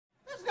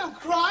no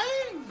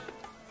crying.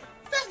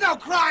 There's no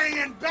crying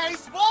in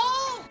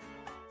baseball.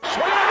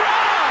 Swing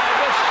around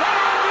the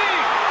center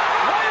deep.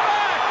 Way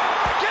back.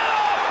 Get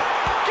up.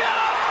 Get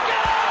up.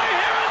 Get out of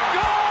here. It's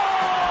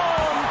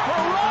gone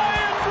for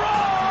Ryan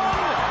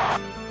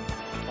Braun.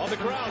 On the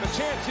ground, a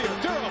chance here.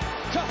 Durham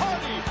to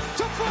Hardy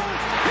to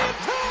first.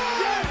 It's home.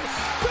 Yes.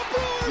 The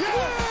Brewers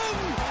win.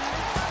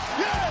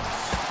 Yes.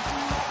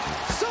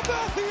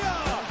 Sabathia.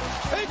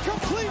 A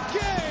complete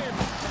game.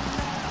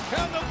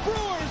 And the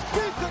Brewers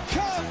beat the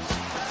Cubs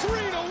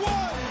 3-1.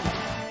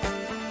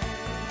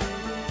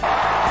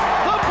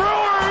 The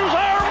Brewers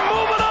are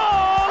moving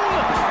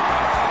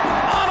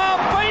on a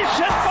base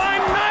hit by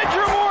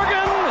Nigel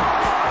Morgan.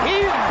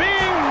 He's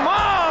being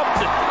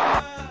mobbed.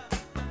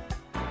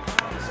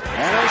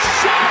 And a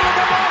shot in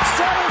the left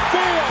center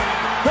field.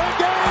 The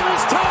game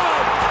is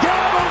tied.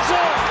 Gavel's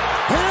in.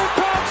 Here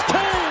comes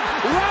Kane.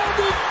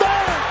 Rounding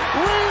third.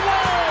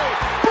 Relay.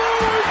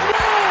 Brewers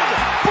win.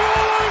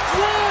 Brewers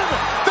win.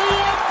 The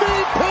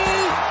MVP.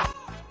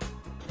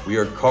 We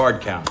are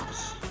card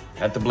counters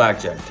at the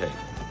blackjack table.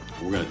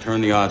 We're going to turn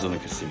the odds on the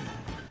casino.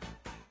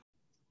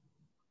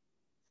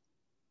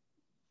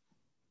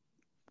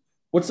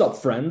 What's up,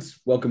 friends?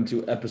 Welcome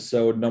to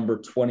episode number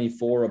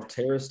 24 of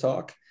Terrace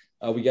Talk.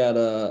 We got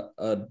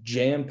a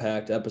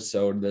jam-packed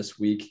episode this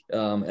week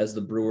as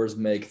the Brewers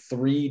make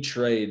 3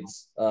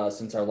 trades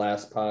since our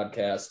last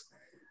podcast,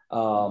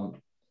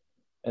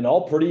 and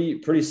all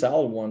pretty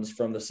solid ones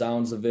from the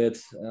sounds of it.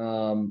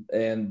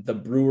 And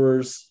the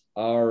Brewers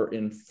are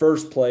in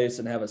first place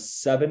and have a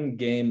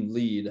 7-game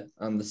lead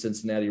on the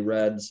Cincinnati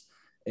Reds,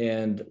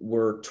 and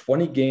we're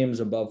 20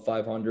 games above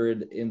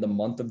 500 in the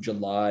month of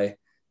July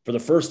for the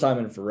first time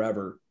in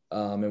forever.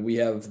 And we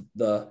have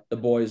the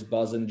boys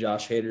buzzing.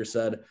 Josh Hader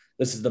said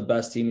this is the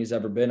best team he's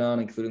ever been on,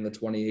 including the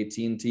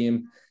 2018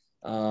 team.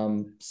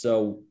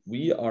 So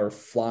we are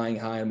flying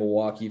high in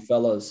Milwaukee.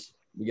 Fellas,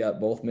 we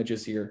got both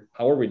Mitches here.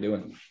 How are we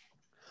doing?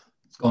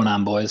 What's going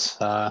on, boys?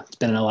 It's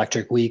been an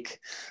electric week.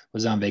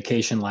 Was on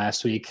vacation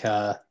last week.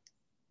 Had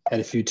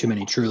a few too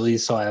many Trulies,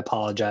 so I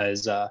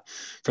apologize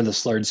for the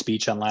slurred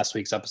speech on last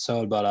week's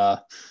episode.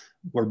 But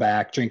we're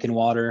back, drinking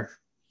water,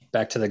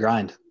 back to the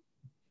grind.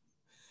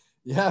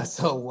 Yeah,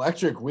 so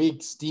electric week.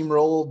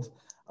 Steamrolled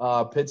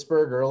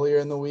Pittsburgh earlier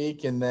in the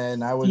week, and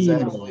then I was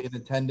actually in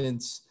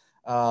attendance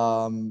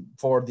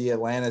for the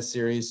Atlanta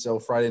series. So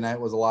Friday night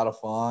was a lot of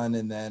fun,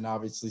 and then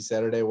obviously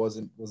Saturday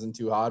wasn't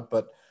too hot.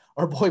 But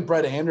our boy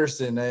Brett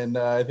Anderson, and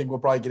I think we'll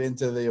probably get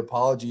into the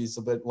apologies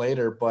a bit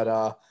later.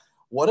 But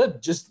what a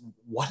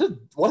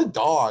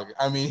dog!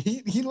 I mean,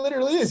 he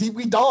literally is.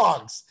 We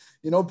dogs.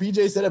 You know,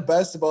 PJ said it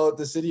best about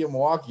the city of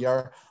Milwaukee.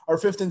 Our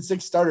 5th and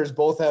 6th starters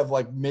both have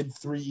like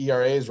mid-3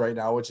 ERAs right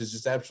now, which is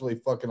just absolutely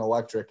fucking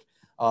electric.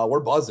 We're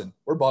buzzing.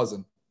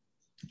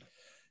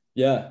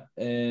 Yeah,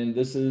 and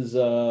this is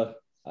I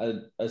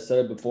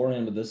said it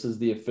beforehand, but this is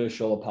the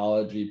official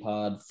apology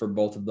pod for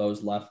both of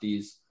those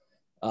lefties.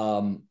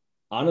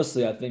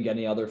 Honestly, I think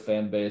any other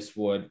fan base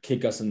would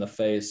kick us in the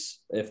face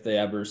if they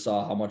ever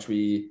saw how much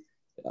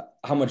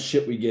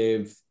shit we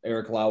gave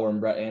Eric Lauer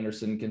and Brett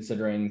Anderson,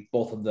 considering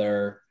both of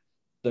their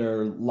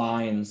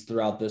lines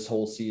throughout this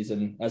whole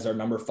season as our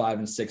number 5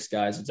 and 6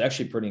 guys. It's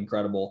actually pretty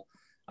incredible.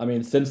 I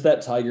mean, since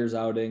that Tigers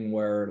outing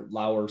where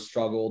Lauer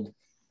struggled,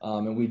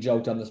 and we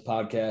joked on this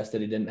podcast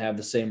that he didn't have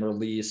the same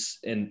release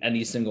in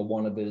any single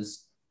one of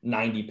his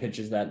 90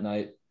 pitches that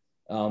night.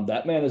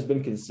 That man has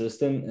been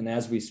consistent. And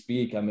as we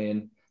speak, I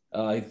mean,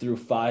 he threw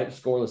 5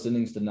 scoreless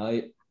innings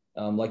tonight.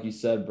 Like you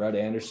said, Brett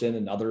Anderson,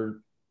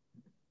 another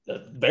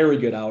very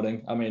good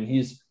outing. I mean,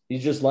 he's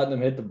just letting them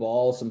hit the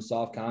ball, some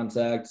soft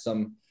contact,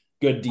 some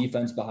good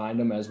defense behind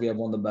him, as we have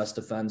one of the best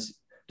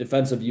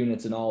defensive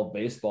units in all of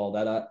baseball.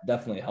 That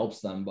definitely helps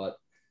them. But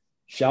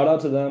shout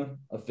out to them,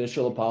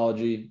 official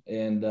apology,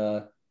 and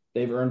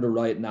they've earned a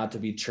right not to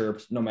be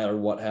chirped no matter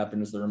what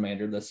happens the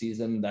remainder of the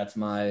season. That's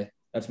my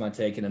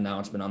take and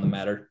announcement on the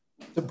matter.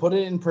 To put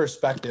it in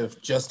perspective,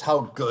 just how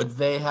good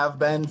they have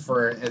been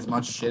for as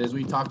much shit as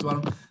we talked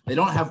about them, they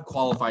don't have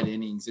qualified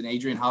innings, and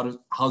Adrian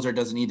Hauser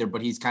doesn't either,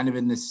 but he's kind of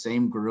in this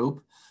same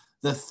group.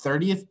 The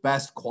 30th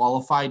best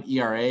qualified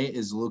ERA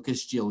is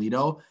Lucas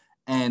Giolito,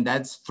 and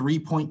that's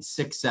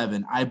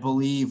 3.67. I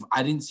believe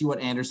I didn't see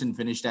what Anderson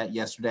finished at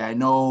yesterday. I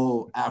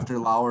know after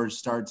Lauer's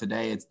start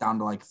today, it's down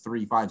to like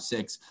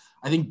 3.56.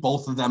 I think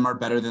both of them are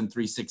better than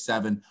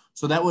 3.67.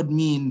 So that would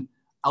mean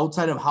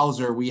outside of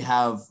Hauser, we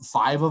have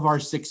 5 of our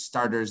 6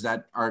 starters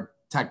that are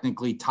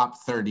technically top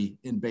 30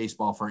 in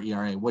baseball for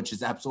ERA, which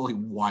is absolutely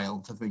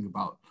wild to think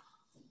about.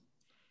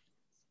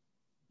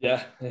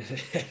 Yeah,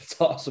 it's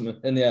awesome.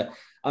 And yeah,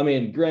 I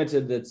mean,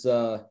 granted, it's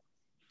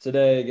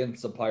today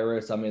against the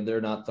Pirates. I mean,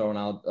 they're not throwing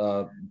out,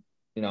 a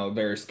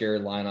very scary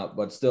lineup,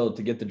 but still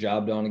to get the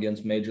job done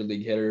against major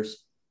league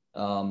hitters.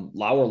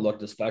 Lauer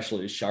looked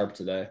especially sharp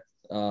today,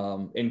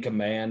 in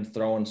command,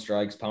 throwing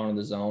strikes, pounding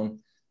the zone.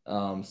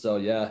 So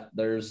yeah,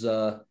 there's,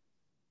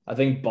 I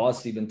think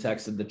Bus even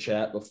texted the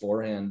chat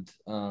beforehand.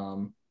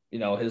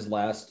 His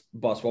last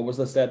Bus, what was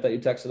the stat that you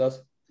texted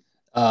us?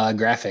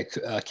 Graphic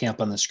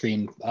camp on the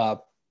screen.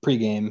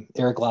 pregame.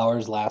 Eric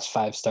Lauer's last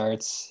 5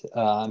 starts,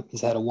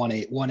 he's had a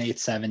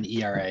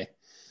 1.87 ERA.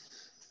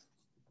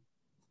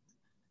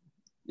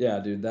 Yeah,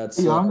 dude,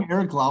 that's young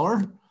Eric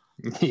Lauer.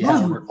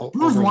 Yeah,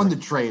 Brewers won the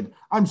trade.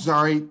 I'm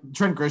sorry,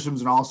 Trent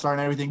Grisham's an all-star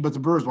and everything, but the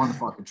Brewers won the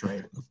fucking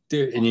trade,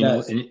 dude. And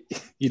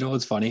you know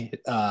what's funny?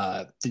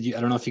 I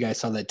don't know if you guys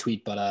saw that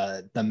tweet,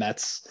 but the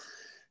Mets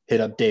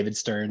hit up David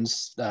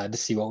Stearns to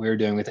see what we were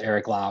doing with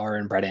Eric Lauer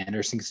and Brett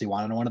Anderson because he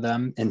wanted one of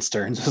them, and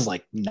Stearns was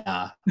like,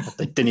 "Nah,"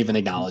 like didn't even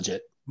acknowledge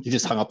it. He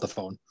just hung up the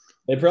phone.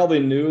 They probably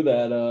knew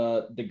that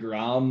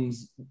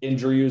DeGrom's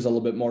injury was a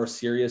little bit more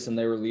serious than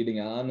they were leading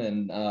on,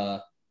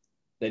 and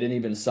they didn't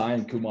even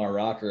sign Kumar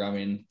Rocker. I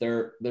mean,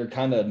 they're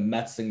kind of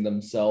messing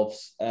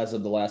themselves as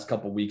of the last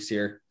couple of weeks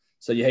here.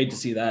 So you hate to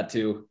see that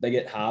too. They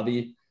get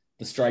Javi,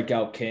 the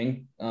strikeout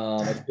king.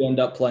 If we end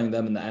up playing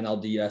them in the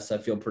NLDS, I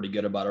feel pretty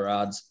good about our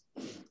odds.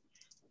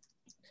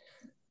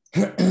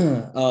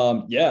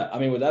 Yeah, I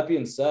mean, with that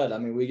being said, I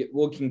mean,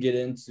 we can get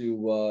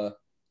into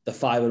the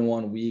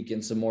 5-1 week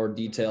and some more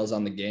details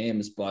on the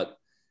games, but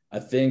I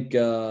think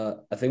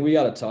we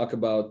got to talk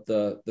about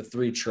the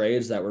 3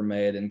 trades that were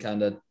made and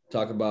kind of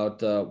talk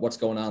about what's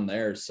going on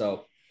there.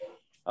 So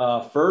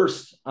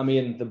first, I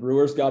mean, the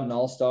Brewers got an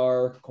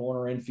all-star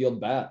corner infield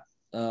bat.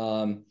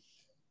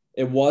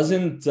 It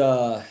wasn't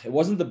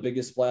the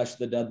biggest splash of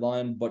the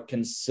deadline, but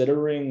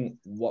considering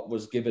what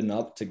was given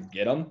up to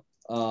get him,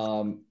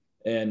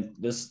 and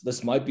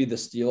this might be the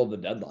steal of the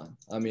deadline.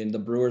 I mean, the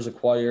Brewers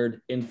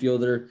acquired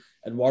infielder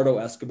Eduardo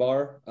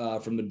Escobar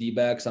from the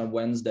D-backs on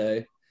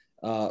Wednesday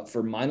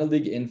for minor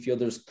league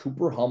infielders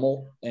Cooper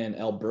Hummel and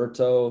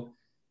Alberto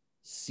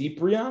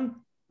Ciprian.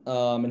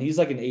 And he's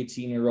like an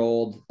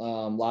 18-year-old, a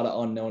lot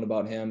of unknown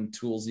about him,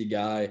 toolsy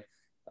guy.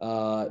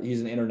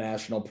 He's an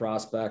international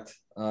prospect,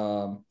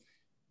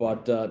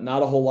 but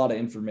not a whole lot of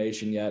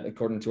information yet,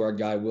 according to our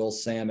guy, Will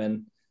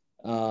Salmon.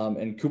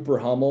 And Cooper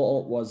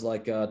Hummel was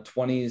like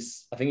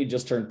 20s. I think he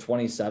just turned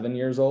 27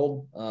 years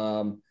old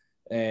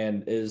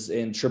and is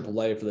in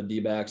AAA for the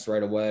D-backs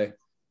right away.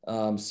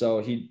 So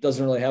he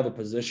doesn't really have a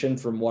position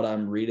from what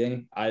I'm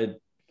reading. I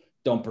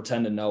don't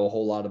pretend to know a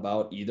whole lot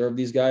about either of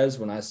these guys.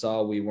 When I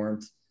saw we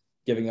weren't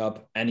giving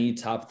up any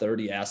top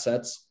 30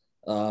 assets,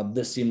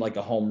 this seemed like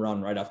a home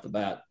run right off the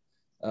bat.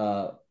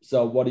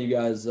 So what do you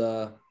guys,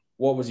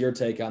 what was your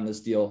take on this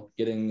deal,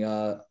 getting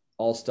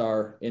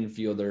all-star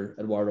infielder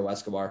Eduardo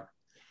Escobar?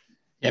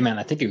 Yeah, man,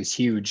 I think it was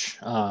huge.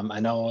 I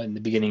know in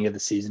the beginning of the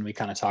season, we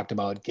kind of talked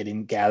about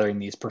gathering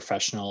these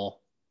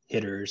professional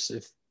hitters,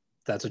 if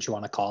that's what you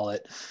want to call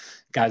it,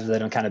 guys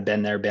that have kind of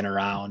been there, been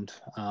around,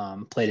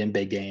 played in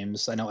big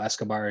games. I know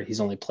Escobar, he's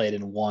only played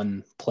in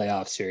 1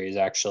 playoff series,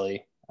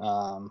 actually,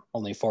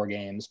 only 4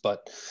 games,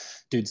 but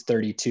dude's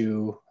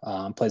 32,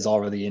 plays all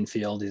over the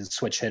infield. He's a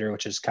switch hitter,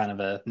 which is kind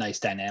of a nice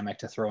dynamic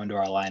to throw into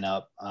our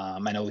lineup.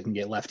 I know we can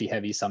get lefty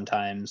heavy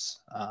sometimes.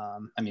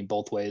 I mean,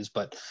 both ways,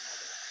 but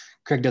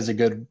Craig does a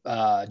good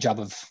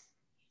job of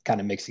kind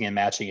of mixing and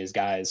matching his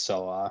guys.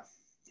 So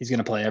he's going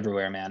to play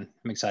everywhere, man.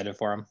 I'm excited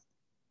for him.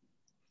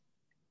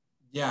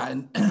 Yeah,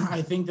 and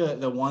I think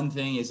the one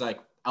thing is, like,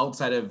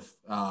 outside of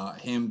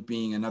him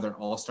being another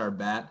all-star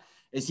bat,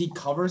 is he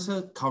covers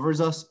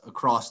us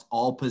across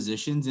all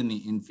positions in the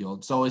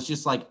infield. So it's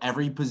just like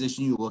every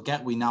position you look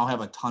at, we now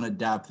have a ton of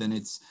depth, and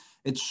it's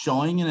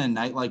showing in a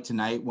night like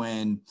tonight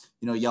when,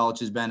 you know, Yelich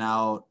has been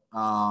out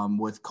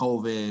with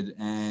COVID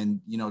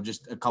and, you know,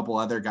 just a couple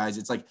other guys.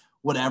 It's like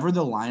whatever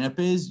the lineup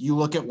is, you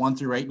look at 1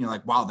 through 8 and you're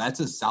like, wow,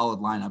 that's a solid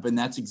lineup. And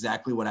that's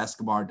exactly what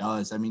Escobar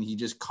does. I mean, he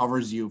just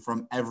covers you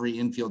from every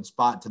infield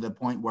spot to the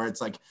point where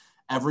it's like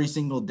every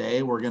single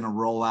day we're going to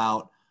roll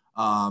out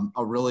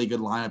a really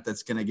good lineup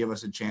that's going to give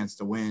us a chance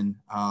to win.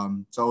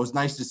 So it was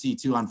nice to see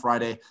too on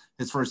Friday,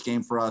 his first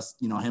game for us,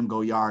 you know, him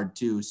go yard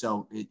too.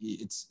 So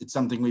it's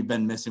something we've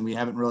been missing. We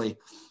haven't really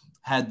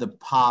had the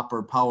pop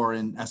or power,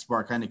 and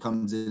Escobar kind of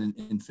comes in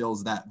and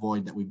fills that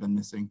void that we've been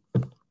missing.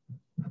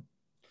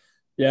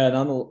 Yeah,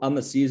 and on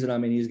the season, I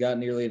mean, he's got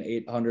nearly an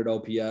 800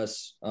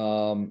 OPS,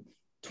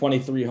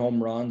 23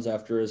 home runs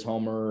after his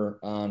homer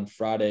on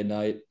Friday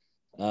night.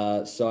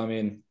 So, I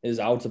mean, his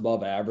outs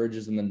above average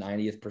is in the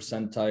 90th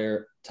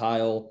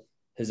percentile.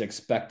 His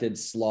expected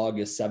slug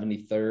is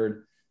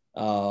 73rd.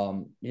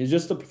 He's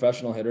just a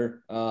professional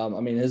hitter. I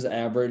mean, his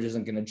average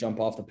isn't going to jump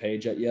off the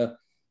page at you.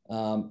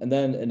 And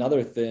then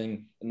another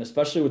thing, and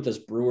especially with this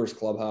Brewers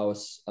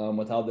clubhouse,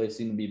 with how they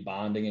seem to be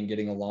bonding and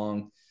getting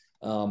along,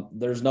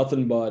 there's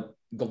nothing but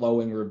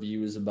glowing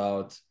reviews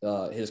about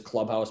his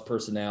clubhouse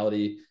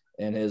personality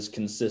and his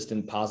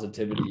consistent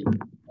positivity.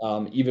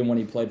 Even when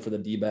he played for the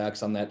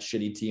D-backs on that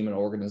shitty team and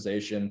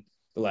organization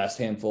the last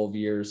handful of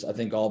years, I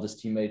think all of his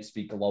teammates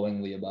speak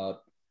glowingly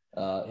about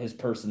his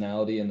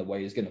personality and the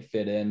way he's going to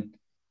fit in.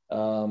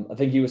 I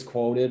think he was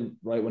quoted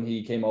right when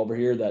he came over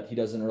here that he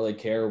doesn't really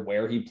care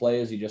where he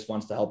plays. He just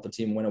wants to help the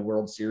team win a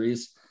World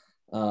Series.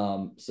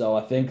 So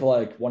I think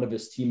like one of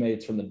his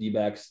teammates from the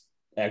D-backs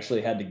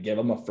actually had to give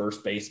him a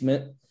first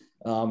baseman.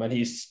 And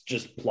he's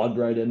just plugged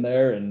right in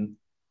there and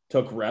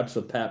took reps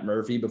with Pat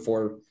Murphy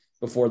before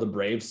the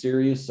Braves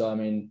series. So, I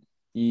mean,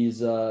 he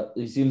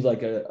seems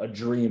like a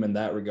dream in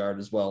that regard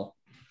as well.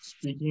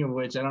 Speaking of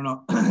which, I don't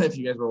know if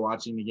you guys were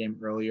watching the game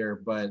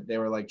earlier, but they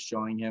were like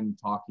showing him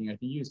talking. I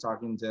think he was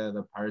talking to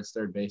the Pirates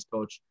third base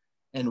coach,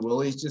 and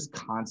Willie's just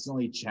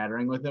constantly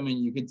chattering with him.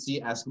 And you could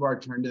see Escobar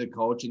turn to the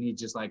coach, and he's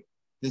just like,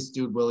 this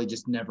dude, Willie,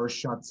 just never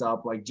shuts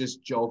up, like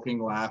just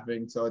joking,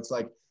 laughing. So it's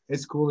like,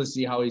 it's cool to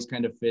see how he's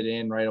kind of fit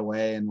in right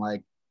away. And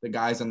like the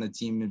guys on the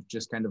team have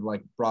just kind of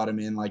like brought him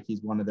in like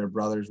he's one of their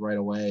brothers right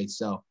away.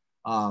 So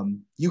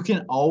you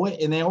can always,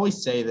 and they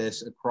always say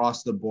this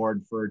across the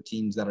board for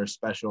teams that are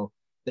special,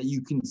 that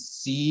you can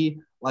see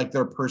like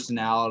their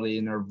personality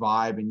and their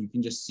vibe, and you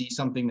can just see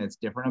something that's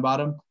different about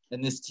them.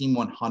 And this team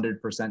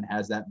 100%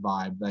 has that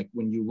vibe. Like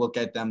when you look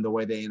at them, the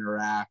way they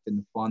interact and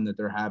the fun that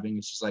they're having,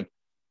 it's just like,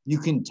 you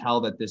can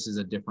tell that this is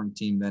a different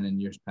team than in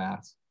years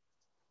past.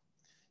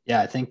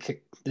 Yeah, I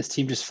think this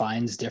team just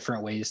finds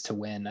different ways to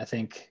win. I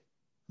think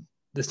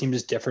this team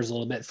just differs a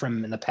little bit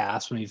from in the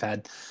past when we've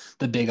had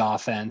the big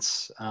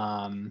offense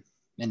and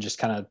just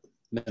kind of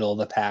middle of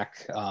the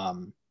pack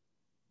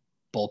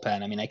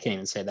bullpen. I mean, I can't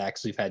even say that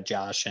because we've had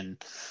Josh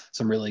and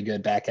some really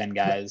good back end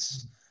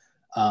guys,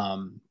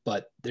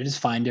 but they just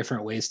find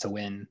different ways to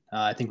win.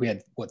 I think we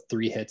had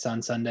 3 hits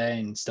on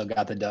Sunday and still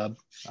got the dub.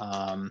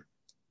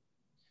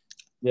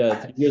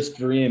 Yeah, I just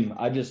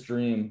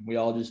dream. We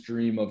all just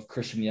dream of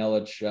Christian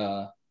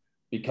Yelich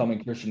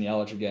becoming Christian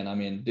Yelich again. I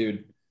mean,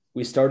 dude,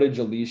 we started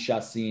Jalees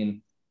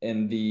Chassin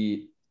in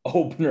the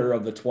opener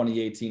of the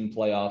 2018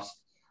 playoffs.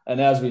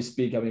 And as we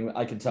speak, I mean,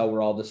 I can tell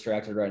we're all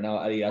distracted right now.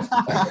 Eddie asked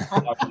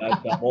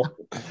double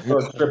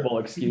or triple,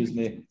 excuse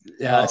me.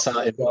 Yeah, I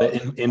saw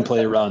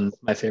in-play run,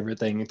 my favorite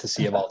thing to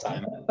see of all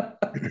time.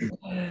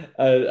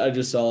 I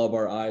just saw all of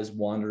our eyes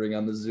wandering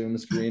on the Zoom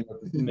screen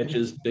with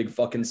Mitch's big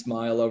fucking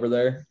smile over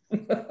there.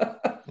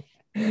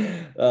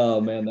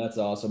 Oh, man, that's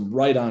awesome.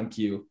 Right on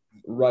cue.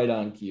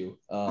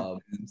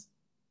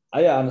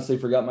 I honestly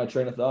forgot my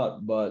train of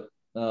thought, but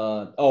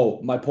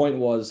my point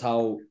was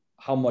how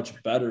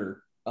much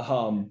better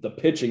the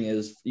pitching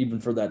is even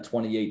for that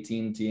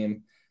 2018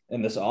 team,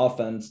 and this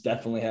offense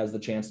definitely has the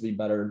chance to be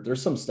better.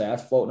 There's some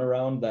stats floating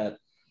around that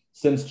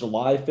since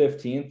July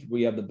 15th,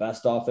 we have the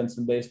best offense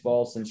in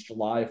baseball. Since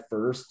July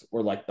 1st,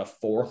 we're like the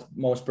 4th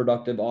most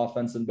productive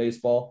offense in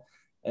baseball.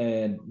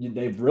 And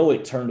they've really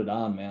turned it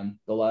on, man.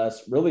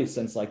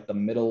 Since like the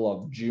middle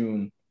of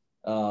June,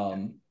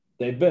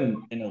 they've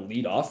been an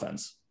elite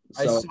offense.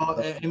 So,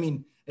 I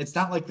mean, it's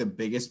not like the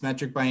biggest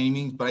metric by any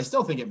means, but I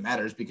still think it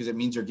matters because it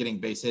means you're getting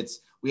base hits.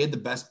 We had the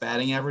best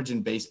batting average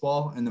in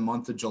baseball in the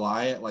month of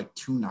July at like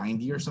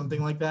 290 or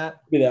something like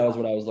that. Maybe that was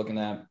what I was looking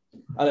at.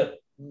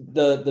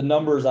 The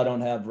numbers I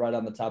don't have right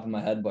on the top of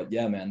my head, but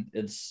yeah, man,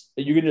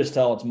 you can just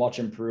tell it's much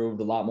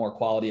improved, a lot more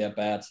quality at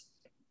bats.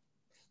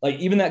 Like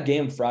even that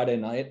game Friday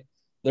night,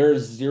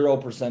 there's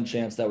 0%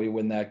 chance that we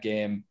win that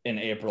game in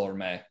April or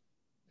May.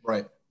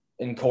 Right.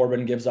 And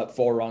Corbin gives up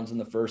 4 runs in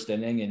the first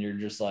inning, and you're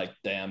just like,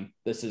 damn,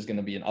 this is going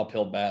to be an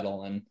uphill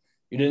battle. And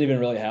you didn't even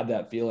really have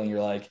that feeling.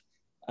 You're like,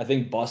 I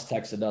think Bus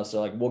texted us. They're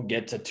like, we'll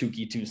get to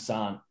Tuki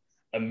Toussaint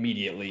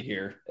immediately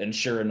here. And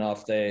sure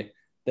enough, they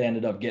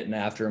ended up getting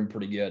after him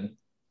pretty good.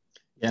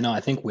 Yeah, no, I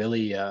think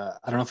Willie, I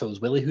don't know if it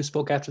was Willie who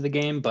spoke after the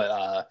game,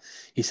 but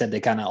he said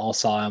they kind of all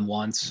saw him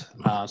once,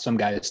 some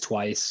guys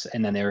twice,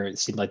 and then it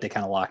seemed like they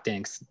kind of locked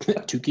in.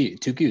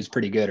 Tuki was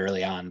pretty good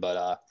early on,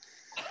 but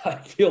I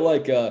feel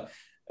like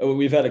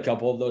we've had a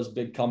couple of those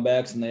big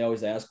comebacks, and they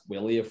always ask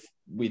Willie if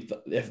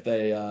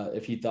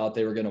he thought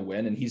they were going to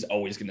win, and he's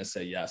always going to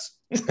say yes.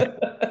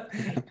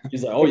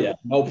 He's like, oh yeah,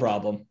 no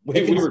problem.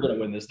 We were going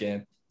to win this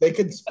game. They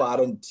could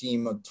spot a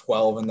team of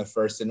 12 in the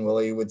first, and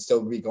Willie would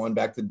still be going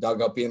back to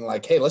dugout being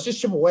like, hey, let's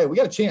just chip away. We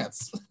got a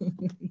chance.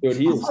 Dude,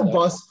 he's the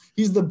boss.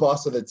 He's the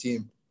boss of the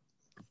team.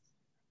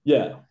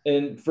 Yeah.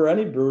 And for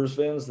any Brewers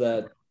fans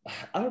that,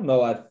 I don't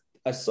know,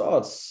 I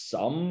saw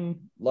some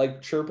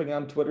like chirping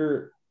on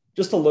Twitter,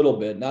 just a little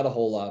bit, not a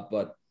whole lot,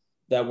 but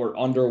that were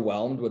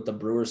underwhelmed with the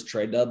Brewers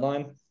trade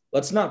deadline.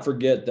 Let's not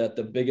forget that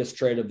the biggest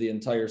trade of the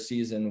entire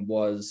season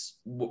was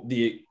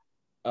the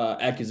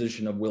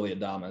acquisition of Willy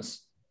Adames.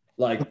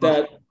 Like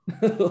that,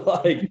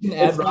 like you can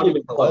add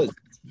Rowdy Tellez.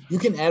 You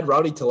can add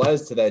Rowdy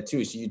Tellez to that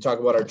too. So you talk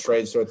about our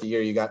trades throughout the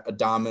year. You got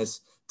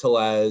Adames,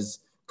 Tellez,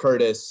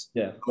 Curtis,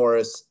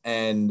 Morris,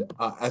 and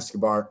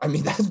Escobar. I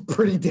mean, that's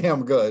pretty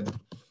damn good.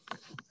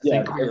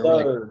 Yeah,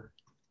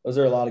 those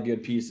are a lot of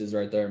good pieces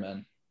right there,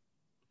 man.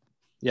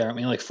 Yeah, I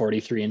mean, like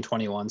 43 and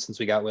 21 since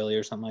we got Willie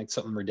or something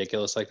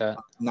ridiculous like that.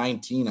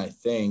 19, I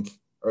think.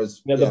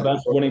 The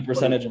best winning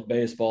percentage in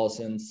baseball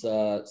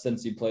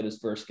since he played his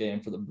first game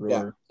for the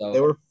Brewers. Yeah, so.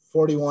 They were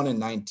 41 and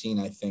 19,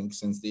 I think,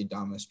 since the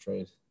Adames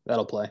trade.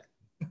 That'll play.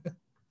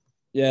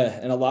 Yeah,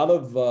 and a lot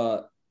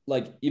of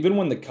even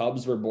when the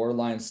Cubs were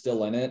borderline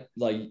still in it,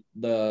 like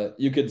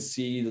you could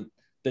see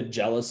the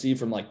jealousy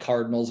from like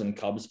Cardinals and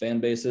Cubs fan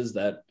bases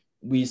that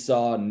we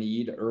saw a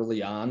need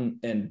early on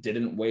and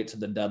didn't wait to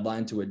the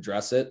deadline to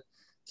address it.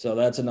 So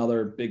that's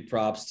another big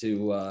props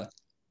to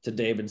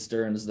David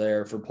Stearns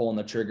there for pulling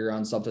the trigger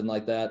on something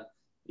like that.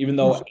 even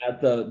though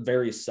at the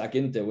very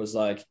second it was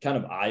like kind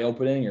of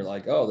eye-opening. You're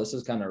like, oh, this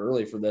is kind of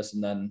early for this.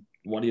 And then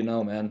what do you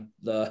know, man?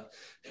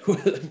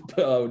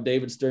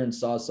 David Stern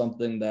saw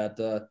something that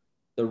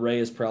the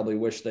Rays probably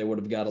wish they would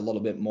have got a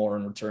little bit more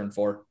in return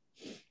for.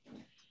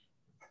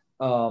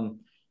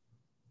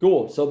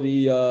 Cool. So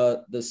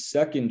the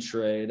second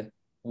trade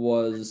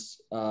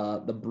was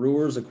the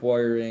Brewers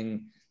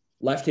acquiring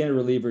left-handed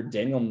reliever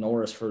Daniel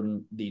Norris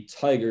from the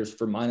Tigers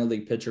for minor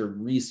league pitcher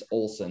Reese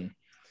Olson.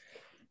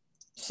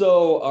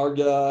 So our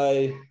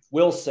guy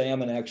Will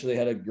Salmon actually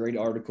had a great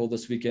article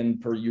this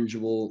weekend, per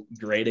usual,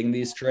 grading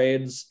these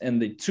trades,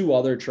 and the two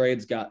other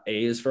trades got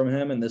A's from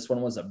him, and this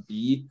one was a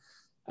B.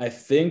 I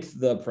think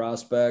the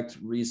prospect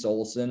Reese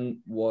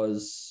Olson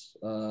was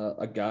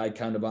a guy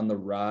kind of on the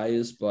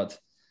rise, but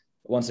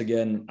once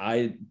again,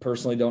 I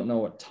personally don't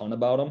know a ton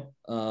about him.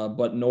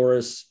 But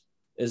Norris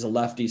is a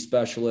lefty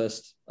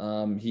specialist.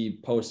 He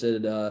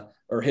posted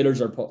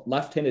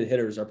left-handed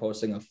hitters are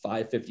posting a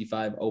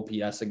 555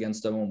 OPS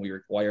against him when we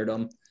acquired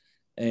him.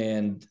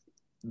 And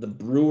the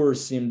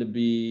Brewers seem to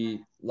be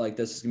like,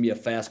 this is going to be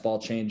a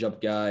fastball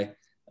changeup guy,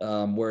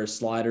 where his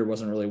slider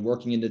wasn't really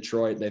working in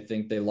Detroit. They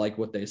think they like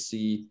what they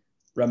see,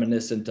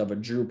 reminiscent of a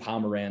Drew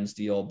Pomeranz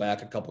deal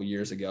back a couple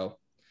years ago.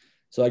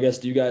 So I guess,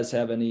 do you guys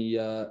have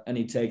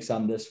any takes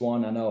on this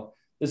one? I know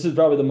this is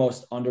probably the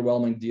most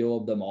underwhelming deal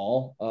of them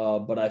all,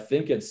 but I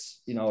think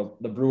it's,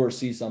 the Brewers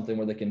see something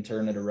where they can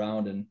turn it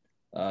around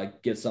and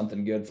get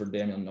something good for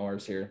Daniel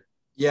Norris here.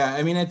 Yeah,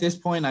 I mean, at this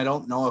point, I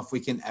don't know if we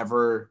can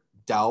ever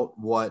doubt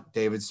what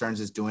David Stearns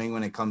is doing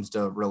when it comes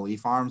to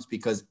relief arms,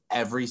 because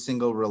every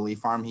single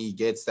relief arm he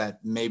gets that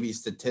maybe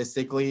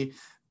statistically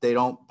they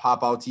don't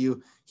pop out to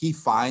you,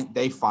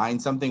 they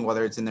find something,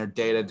 whether it's in their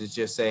data to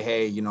just say,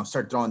 hey,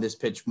 start throwing this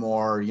pitch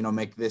more,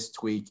 make this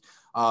tweak.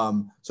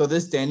 So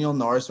this Daniel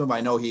Norris move,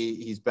 I know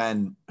he's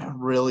been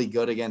really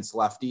good against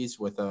lefties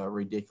with a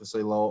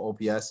ridiculously low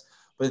OPS,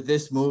 but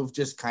this move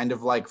just kind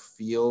of like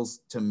feels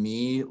to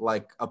me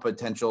like a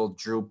potential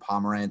Drew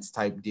Pomeranz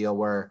type deal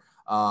where,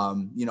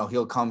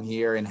 he'll come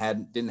here and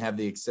didn't have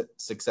the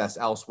success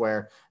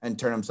elsewhere and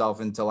turn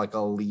himself into like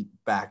an elite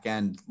back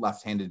end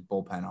left-handed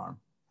bullpen arm.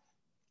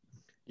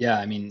 Yeah,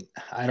 I mean,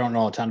 I don't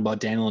know a ton about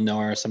Daniel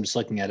Norris. I'm just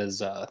looking at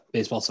his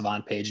baseball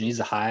savant page, and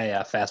he's a high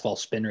fastball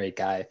spin rate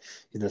guy.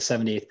 He's the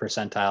 78th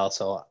percentile,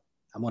 so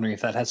I'm wondering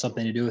if that has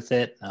something to do with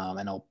it.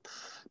 I know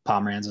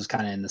Pomeranz was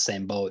kind of in the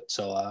same boat,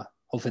 so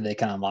hopefully they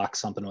can unlock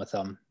something with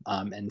him.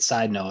 And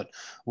side note,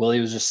 Willie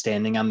was just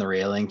standing on the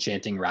railing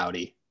chanting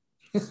 "Rowdy."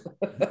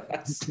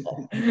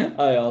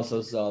 I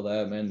also saw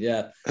that, man.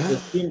 Yeah,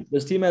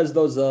 this team has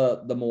those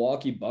the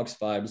Milwaukee Bucks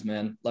vibes,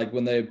 man. Like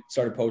when they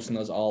started posting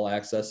those all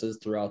accesses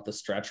throughout the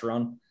stretch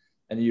run,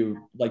 and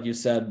like you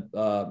said,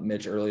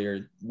 Mitch,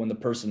 earlier, when the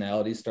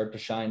personalities start to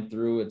shine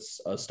through,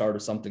 it's a start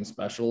of something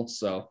special.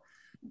 So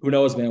who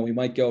knows, man? We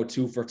might go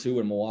 2 for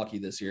 2 in Milwaukee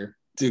this year.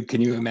 Dude,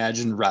 can you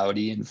imagine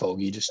Rowdy and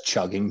Fogey just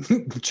chugging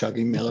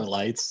Miller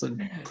Lights?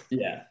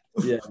 Yeah.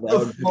 They're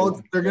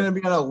going to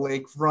be on a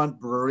lakefront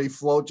brewery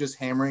float, just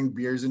hammering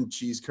beers and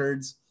cheese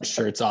curds.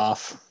 Shirts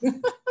off.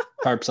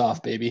 Harps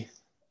off, baby.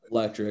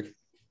 Electric.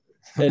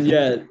 And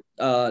yeah,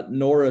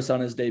 Norris on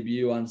his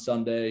debut on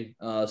Sunday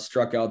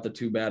struck out the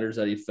two batters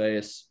that he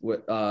faced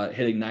with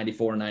hitting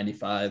 94 and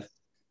 95.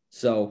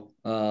 So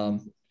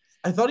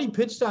I thought he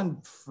pitched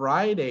on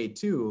Friday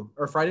too,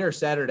 or Friday or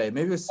Saturday.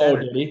 Maybe it was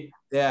Saturday. Oh, did he?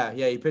 Yeah,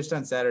 he pitched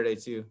on Saturday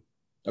too.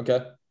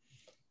 Okay.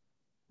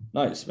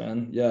 Nice,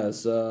 man. Yeah,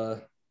 it's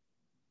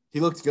he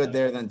looked good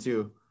there then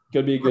too.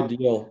 Could be a good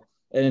deal.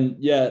 And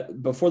yeah,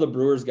 before the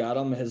Brewers got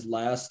him, his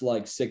last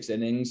 6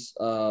 innings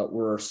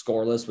were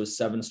scoreless with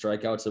 7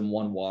 strikeouts and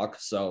 1 walk.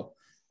 So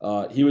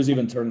he was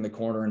even turning the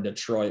corner in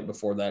Detroit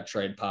before that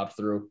trade popped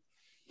through.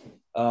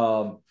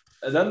 And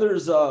then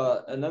there's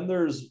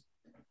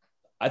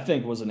I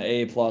think was an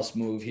A+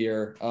 move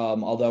here.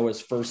 Although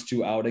his first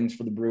 2 outings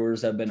for the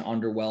Brewers have been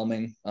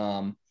underwhelming.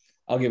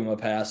 I'll give him a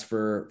pass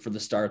for the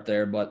start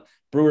there, but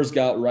Brewers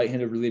got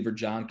right-handed reliever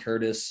John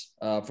Curtis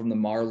from the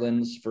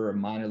Marlins for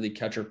minor league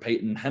catcher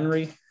Peyton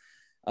Henry.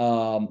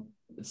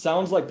 It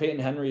sounds like Peyton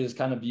Henry is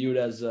kind of viewed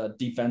as a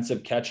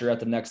defensive catcher at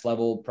the next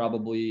level,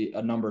 probably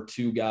a number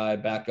 2 guy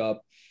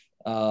backup.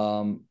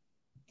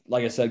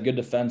 Like I said, good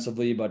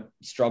defensively, but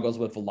struggles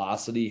with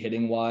velocity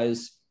hitting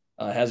wise.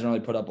 Hasn't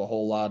really put up a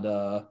whole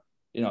lot,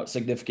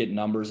 significant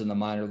numbers in the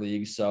minor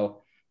leagues.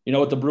 So,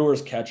 with the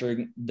Brewers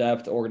catching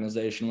depth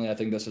organizationally, I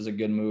think this is a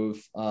good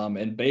move.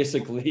 And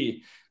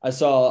basically, I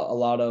saw a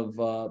lot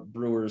of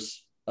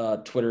Brewers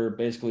Twitter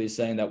basically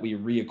saying that we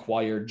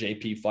reacquired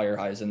JP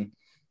Feierheisen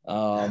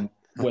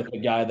with a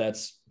guy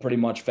that's pretty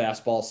much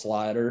fastball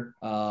slider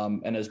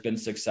and has been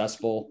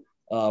successful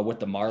with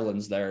the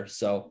Marlins there.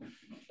 So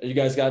you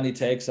guys got any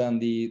takes on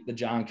the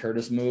John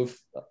Curtis move?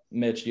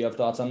 Mitch, do you have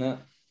thoughts on that?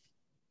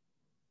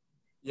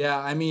 Yeah,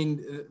 I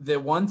mean, the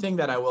one thing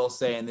that I will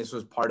say, and this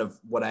was part of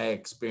what I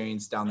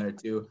experienced down there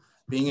too,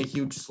 being a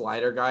huge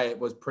slider guy, it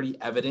was pretty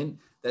evident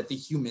that the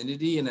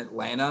humidity in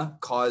Atlanta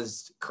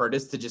caused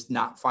Curtis to just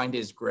not find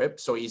his grip.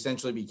 So he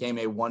essentially became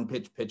a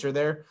one-pitch pitcher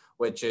there,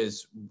 which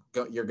is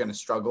you're going to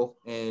struggle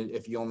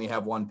if you only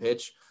have one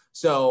pitch.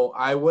 So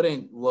I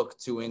wouldn't look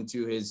too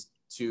into his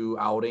 2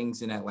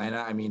 outings in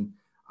Atlanta. I mean,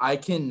 I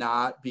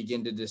cannot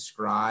begin to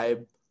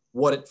describe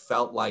what it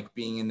felt like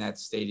being in that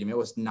stadium. It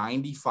was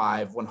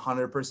 95,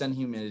 100%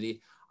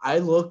 humidity. I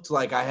looked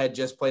like I had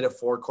just played a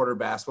 4-quarter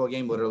basketball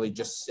game, literally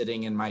just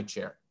sitting in my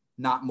chair,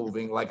 not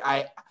moving. Like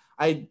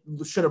I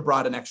should have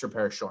brought an extra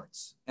pair of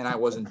shorts, and I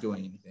wasn't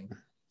doing anything.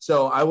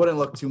 So I wouldn't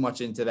look too much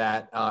into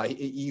that.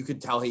 You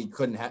could tell he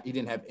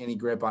didn't have any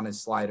grip on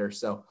his slider.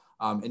 So,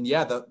 and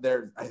yeah,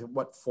 they're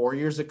 4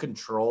 years of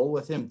control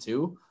with him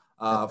too,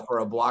 for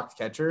a blocked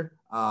catcher.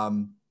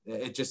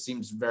 It just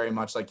seems very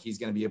much like he's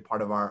going to be a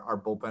part of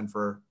our bullpen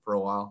for a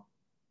while.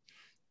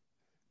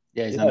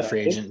 Yeah, he's not a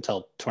free agent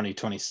until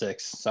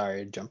 2026.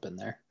 Sorry to jump in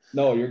there.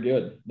 No, you're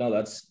good. No,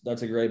 that's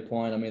a great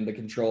point. I mean, the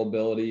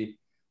controllability,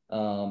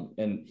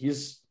 and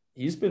he's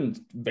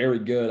been very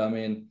good. I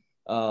mean,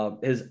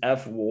 his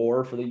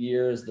F-WAR for the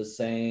year is the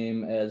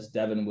same as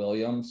Devin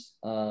Williams.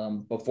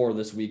 Before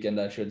this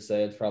weekend, I should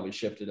say, it's probably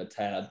shifted a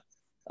tad.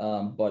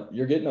 But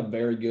you're getting a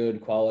very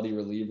good quality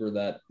reliever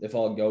that, if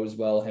all goes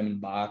well, him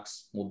and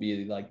Box will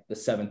be like the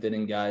 7th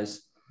inning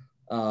guys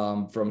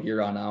from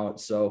here on out.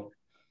 So,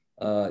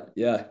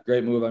 yeah,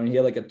 great move. I mean, he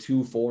had like a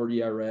 2.40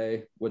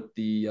 ERA with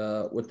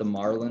the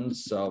Marlins.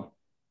 So,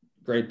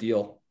 great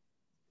deal.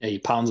 Yeah, he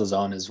pounds his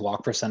own. His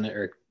walk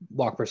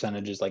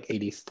percentage is like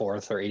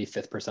 84th or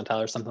 85th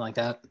percentile or something like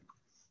that.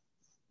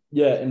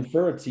 Yeah, and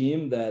for a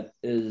team that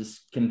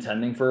is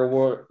contending for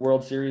a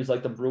World Series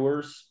like the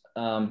Brewers,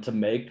 to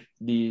make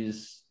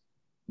these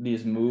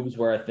moves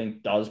where I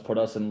think does put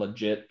us in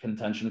legit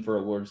contention for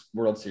a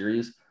World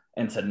Series,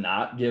 and to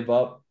not give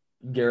up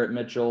Garrett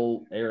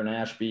Mitchell, Aaron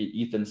Ashby,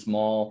 Ethan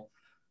Small,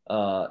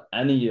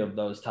 any of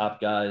those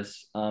top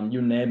guys,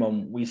 you name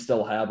them, we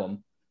still have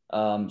them.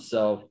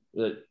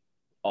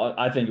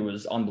 I think it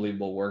was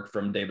unbelievable work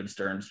from David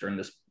Stearns during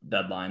this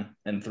deadline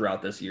and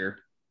throughout this year.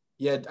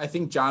 Yeah, I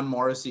think John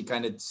Morrissey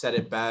kind of said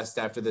it best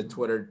after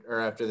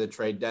the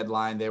trade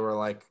deadline. They were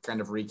like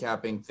kind of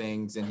recapping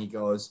things, and he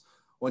goes,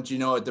 once you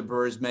know it, the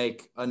Brewers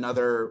make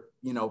another,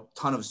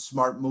 ton of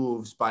smart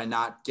moves by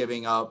not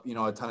giving up,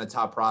 a ton of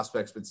top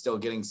prospects, but still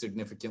getting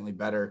significantly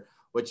better,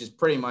 which is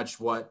pretty much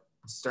what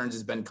Stearns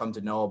has been come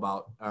to know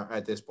about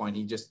at this point.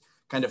 He just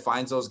kind of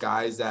finds those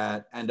guys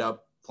that end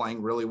up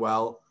playing really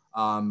well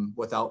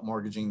without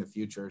mortgaging the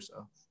future.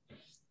 So,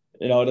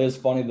 it is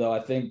funny though. I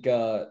think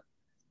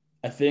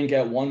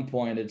at one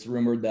point it's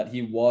rumored that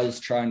he was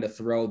trying to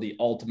throw the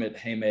ultimate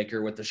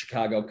haymaker with the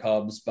Chicago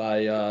Cubs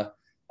by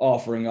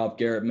offering up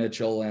Garrett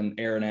Mitchell and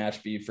Aaron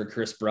Ashby for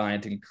Chris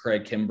Bryant and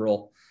Craig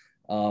Kimbrell.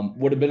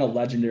 Would have been a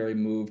legendary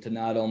move to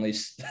not only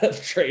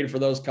trade for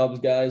those Cubs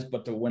guys,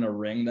 but to win a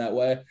ring that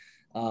way.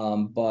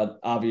 But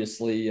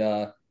obviously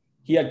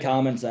he had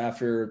comments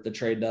after the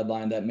trade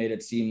deadline that made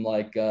it seem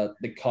like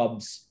the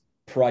Cubs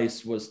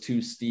price was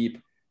too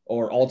steep,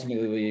 or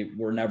ultimately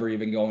we're never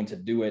even going to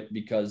do it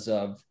because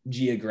of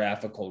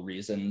geographical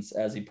reasons,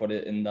 as he put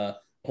it in the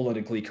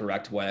politically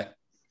correct way.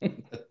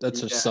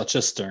 That's such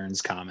a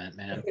Stearns comment,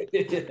 man.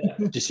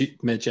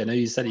 Mitch, I know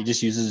you said he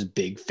just uses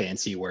big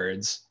fancy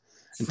words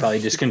and probably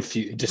just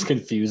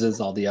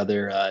confuses all the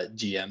other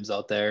GMs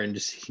out there, and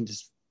he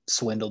just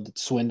swindled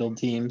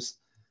teams.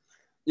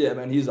 Yeah,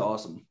 man, he's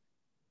awesome.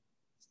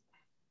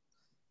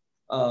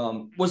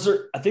 Was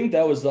there? I think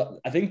that was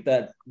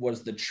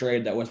the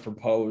trade that was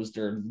proposed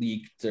or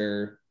leaked,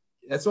 or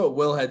that's what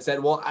Will had said.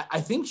 Well,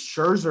 I think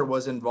Scherzer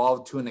was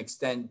involved to an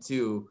extent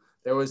too.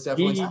 There was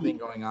definitely something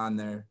going on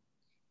there.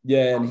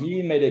 Yeah, and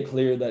he made it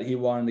clear that he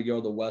wanted to go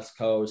to the West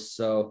Coast.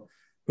 So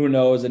who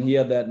knows? And he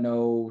had that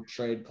no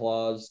trade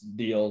clause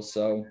deal.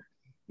 So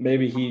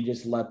maybe he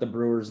just let the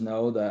Brewers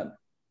know that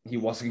he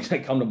wasn't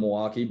going to come to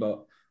Milwaukee.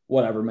 But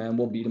whatever, man.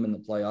 We'll beat him in the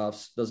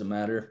playoffs. Doesn't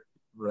matter.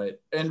 Right.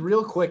 And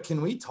real quick,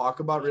 can we talk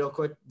about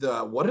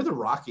what are the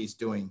Rockies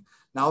doing?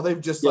 Now they've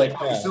just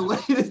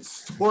isolated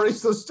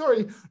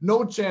Story,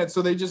 no chance.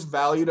 So they just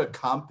valued a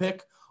comp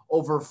pick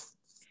over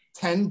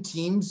 10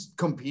 teams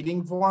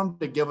competing for him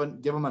to give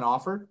him an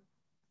offer.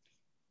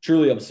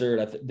 Truly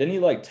absurd.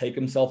 Didn't he take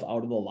himself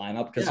out of the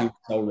lineup because he was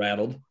so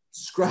rattled?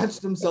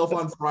 Scratched himself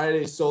on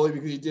Friday solely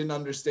because he didn't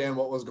understand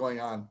what was going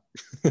on.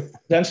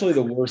 Potentially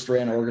the worst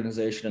ran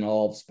organization in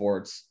all of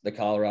sports, the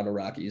Colorado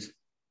Rockies.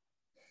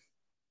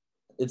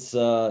 It's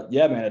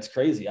man, it's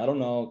crazy. I don't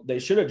know. They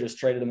should have just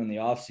traded him in the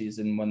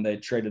offseason when they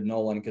traded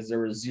Nolan, because there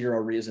was zero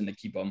reason to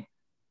keep him.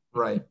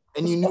 Right.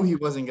 And you knew he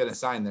wasn't going to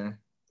sign there.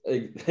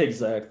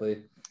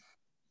 Exactly.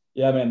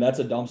 Yeah, man, that's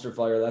a dumpster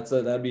fire.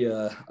 That'd be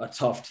a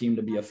tough team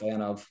to be a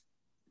fan of.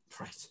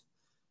 Right.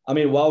 I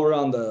mean, while we're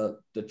on the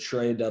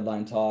trade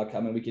deadline talk, I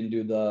mean, we can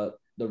do the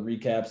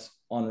recaps.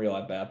 Unreal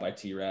at bat by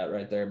T-Rat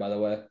right there, by the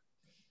way.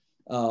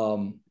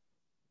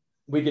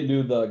 We can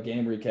do the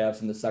game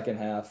recaps in the second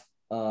half.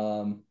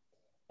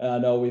 I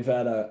know we've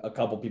had a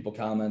couple people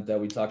comment that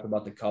we talked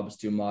about the Cubs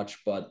too much,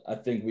 but I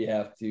think we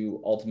have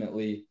to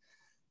ultimately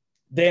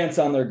dance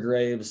on their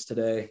graves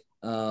today,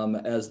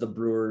 as the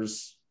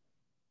Brewers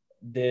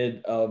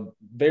did a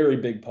very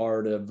big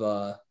part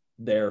of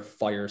their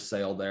fire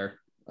sale there.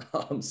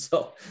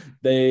 So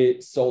they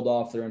sold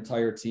off their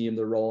entire team.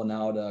 They're rolling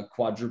out a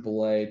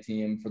quadruple A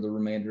team for the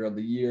remainder of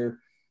the year.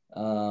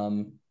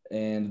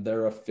 And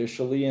they're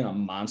officially in a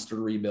monster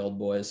rebuild,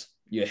 boys.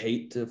 You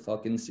hate to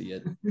fucking see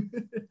it.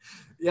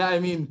 Yeah, I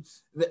mean,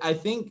 I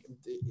think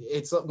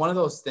it's one of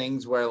those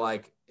things where,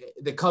 like,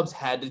 the Cubs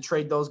had to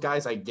trade those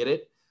guys. I get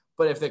it.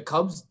 But if the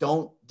Cubs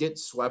don't get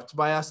swept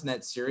by us in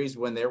that series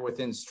when they're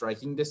within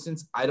striking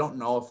distance, I don't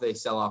know if they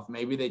sell off.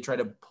 Maybe they try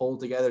to pull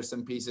together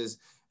some pieces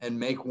and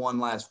make one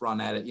last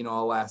run at it, a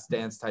last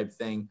dance type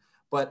thing.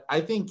 But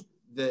I think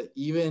the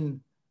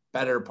even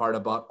better part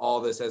about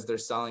all this, as they're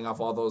selling off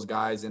all those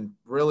guys, and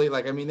really,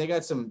 like, I mean, they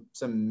got some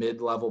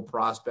mid-level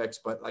prospects,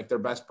 but like their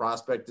best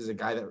prospect is a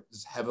guy that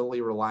is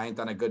heavily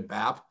reliant on a good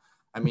BAP.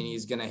 I mean,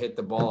 he's going to hit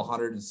the ball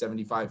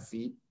 175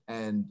 feet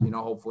and,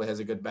 hopefully has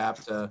a good BAP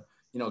to,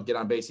 get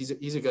on base.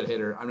 He's a good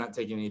hitter. I'm not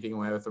taking anything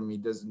away with him. He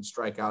doesn't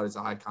strike out. He's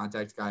a high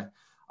contact guy.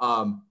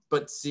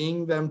 But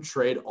seeing them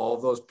trade all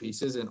of those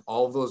pieces and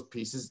all of those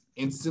pieces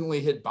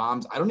instantly hit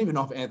bombs. I don't even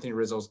know if Anthony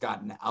Rizzo's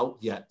gotten out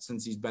yet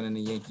since he's been in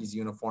the Yankees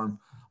uniform.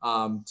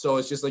 So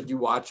it's just like you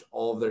watch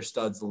all of their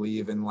studs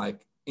leave and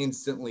like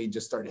instantly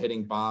just start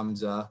hitting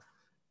bombs.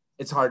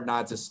 It's hard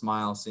not to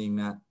smile seeing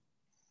that.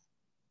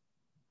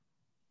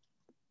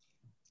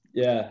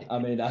 Yeah. I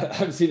mean,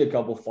 I've seen a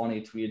couple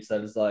funny tweets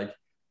that is like,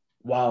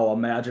 wow,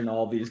 imagine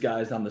all these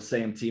guys on the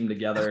same team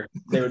together.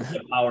 They would be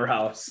a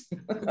powerhouse.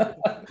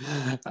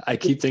 I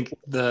keep thinking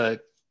the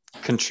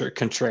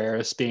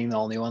Contreras being the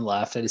only one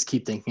left. I just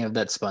keep thinking of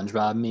that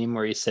SpongeBob meme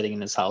where he's sitting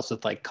in his house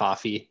with like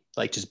coffee,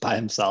 like just by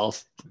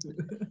himself.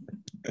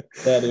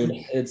 Yeah,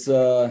 dude, it's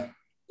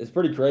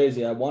pretty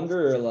crazy. I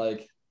wonder,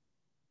 like,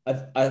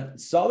 I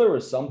saw there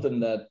was something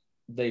that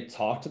they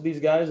talked to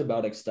these guys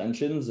about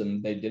extensions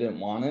and they didn't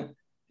want it.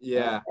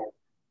 Yeah.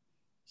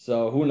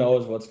 So who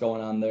knows what's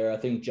going on there? I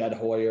think Jed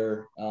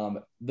Hoyer,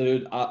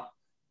 dude,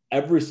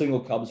 every single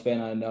Cubs fan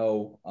I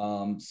know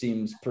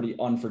seems pretty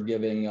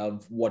unforgiving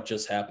of what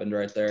just happened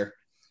right there.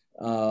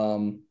 I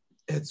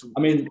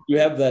mean, you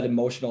have that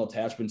emotional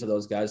attachment to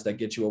those guys that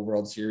get you a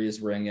World Series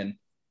ring, and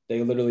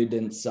they literally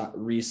didn't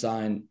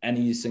re-sign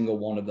any single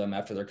one of them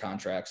after their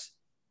contracts.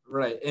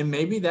 Right. And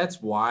maybe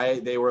that's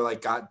why they were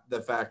like, got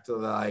the fact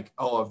of like,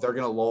 oh, if they're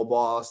going to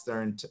lowball us,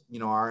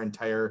 our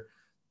entire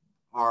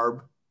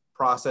ARB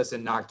process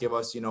and not give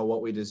us,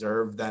 what we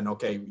deserve, then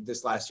okay,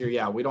 this last year,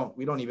 yeah, we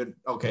don't even,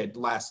 okay,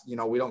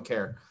 we don't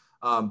care.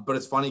 But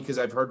it's funny because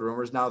I've heard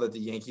rumors now that the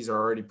Yankees are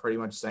already pretty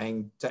much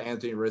saying to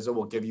Anthony Rizzo,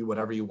 we'll give you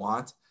whatever you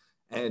want.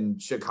 And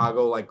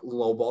Chicago like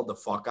lowballed the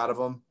fuck out of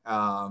him.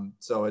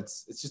 So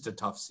it's just a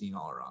tough scene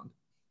all around.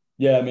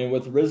 Yeah, I mean,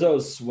 with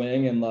Rizzo's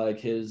swing and like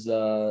his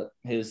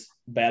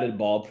batted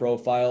ball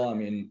profile, I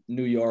mean,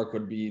 New York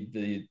would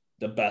be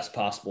the best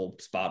possible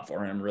spot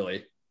for him,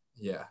 really.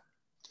 Yeah.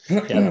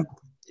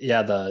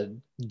 Yeah, the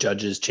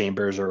judges'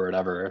 chambers or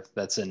whatever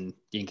that's in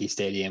Yankee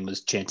Stadium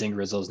was chanting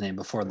Rizzo's name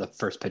before the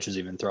first pitch was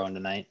even thrown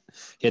tonight.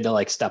 He had to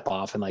like step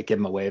off and like give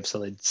him a wave so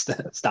they'd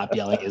stop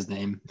yelling his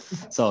name.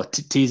 So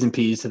T's and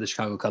P's to the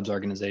Chicago Cubs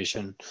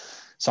organization.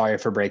 Sorry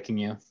for breaking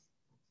you.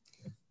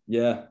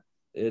 Yeah,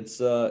 it's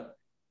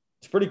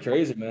pretty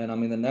crazy, man. I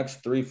mean, the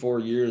next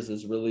 3-4 years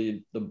is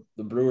really the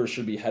Brewers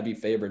should be heavy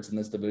favorites in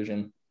this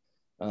division.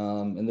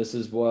 And this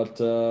is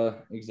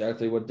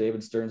exactly what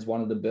David Stearns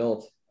wanted to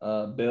build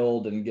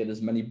and get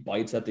as many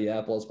bites at the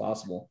apple as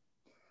possible.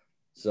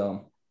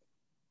 So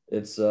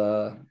it's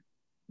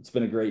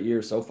been a great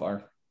year so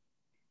far.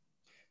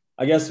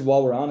 I guess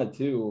while we're on it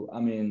too,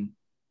 I mean,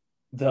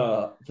 did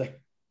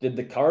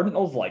the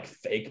Cardinals like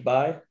fake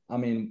buy? I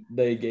mean,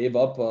 they gave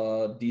up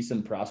a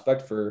decent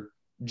prospect for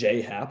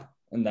J Happ,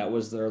 and that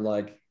was their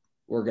like,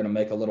 we're gonna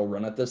make a little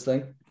run at this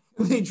thing.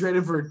 They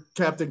traded for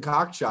Captain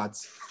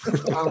Cockshots.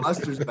 John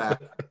Lester's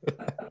back.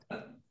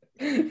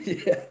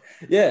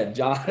 Yeah,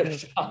 John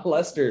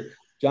Lester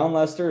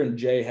and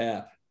J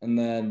Happ, and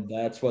then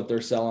that's what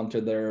they're selling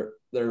to their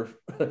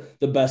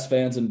the best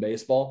fans in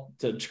baseball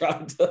to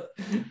try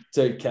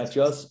to catch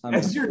us. I mean,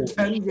 as you're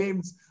 10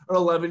 games or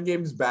 11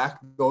 games back,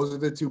 those are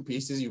the two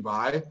pieces you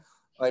buy.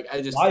 Like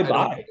I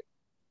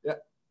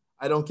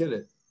don't get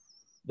it.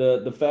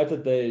 The fact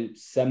that they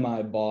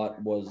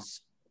semi-bought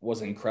was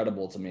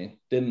incredible to me.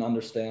 Didn't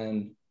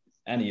understand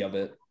any of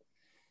it.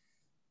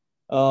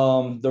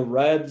 The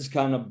Reds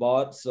kind of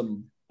bought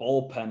some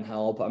bullpen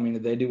help. I mean,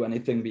 did they do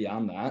anything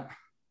beyond that?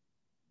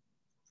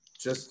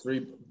 Just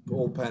 3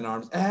 bullpen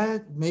arms.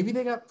 Maybe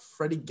they got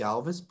Freddie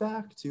Galvis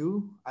back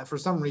too. For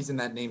some reason,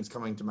 that name's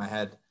coming to my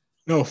head.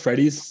 No,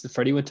 Freddie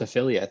went to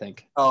Philly, I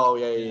think. Oh,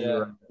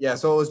 yeah. Yeah,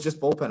 so it was just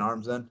bullpen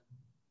arms then.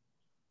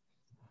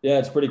 Yeah,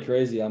 it's pretty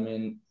crazy. I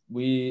mean,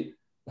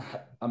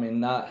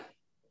 not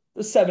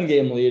the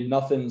 7-game lead,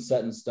 nothing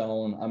set in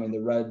stone. I mean, the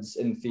Reds,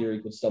 in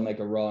theory, could still make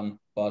a run,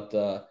 but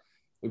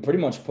we pretty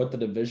much put the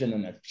division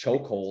in a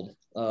chokehold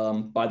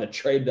by the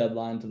trade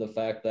deadline to the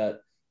fact that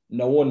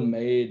no one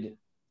made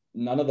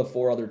none of the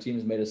 4 other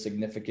teams made a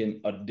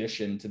significant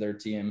addition to their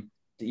team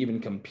to even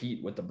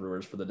compete with the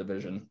Brewers for the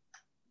division.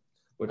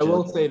 I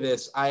will say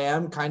this. I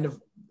am kind of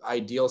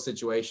ideal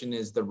situation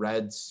is the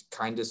Reds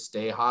kind of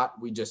stay hot.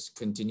 We just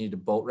continue to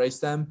boat race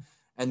them,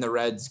 and the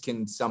Reds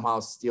can somehow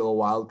steal a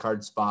wild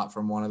card spot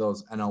from one of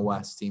those NL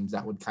West teams.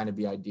 That would kind of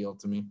be ideal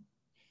to me.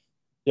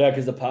 Yeah,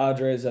 because the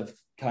Padres have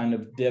kind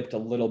of dipped a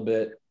little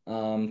bit.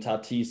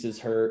 Tatis is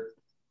hurt.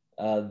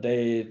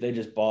 They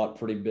just bought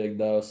pretty big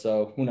though,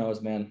 so who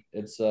knows, man?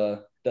 It's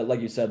that,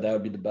 like you said, that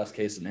would be the best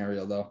case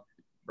scenario though.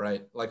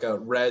 Right, like a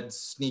Reds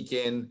sneak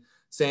in.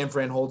 San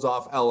Fran holds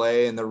off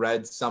LA, and the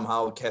Reds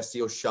somehow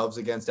Castillo shoves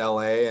against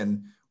LA,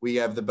 and we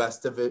have the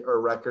best of it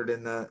or record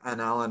in the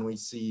NL, and we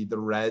see the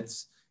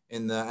Reds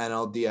in the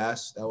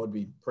NLDS. That would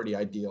be pretty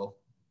ideal.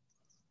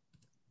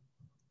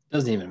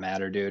 Doesn't even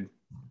matter, dude.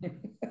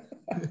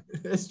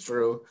 It's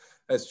true.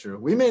 That's true.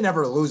 We may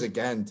never lose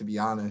again, to be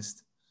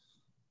honest.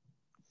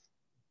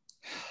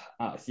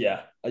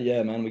 Yeah,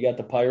 man. We got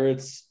the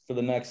Pirates for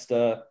the next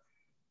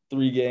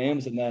 3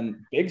 games, and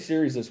then big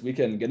series this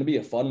weekend. Going to be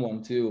a fun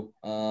one too.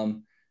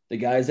 The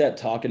guys at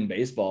Talkin'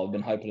 Baseball have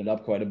been hyping it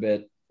up quite a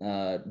bit.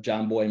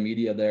 John Boy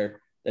Media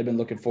there. They've been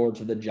looking forward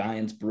to the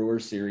Giants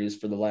Brewers series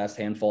for the last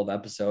handful of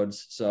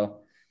episodes. So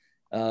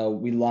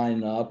we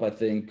line up, I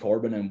think,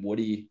 Corbin and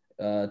Woody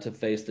to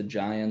face the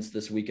Giants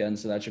this weekend.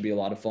 So that should be a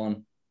lot of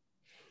fun.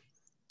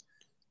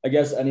 I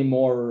guess any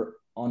more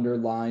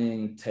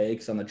underlying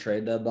takes on the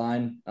trade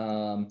deadline?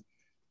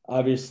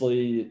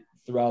 Obviously,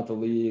 throughout the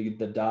league,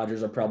 the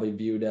Dodgers are probably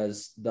viewed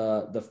as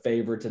the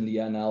favorites in the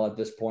NL at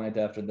this point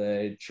after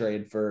they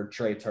trade for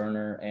Trey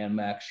Turner and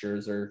Max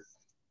Scherzer.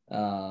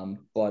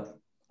 But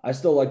I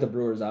still like the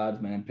Brewers'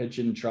 odds, man.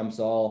 Pitching trumps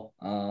all.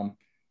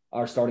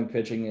 Our starting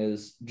pitching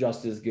is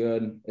just as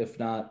good, if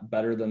not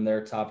better than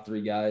their top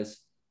 3 guys.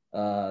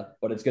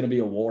 But it's going to be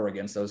a war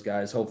against those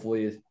guys.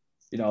 Hopefully,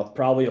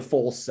 probably a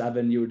full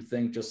 7, you would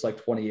think, just like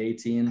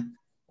 2018.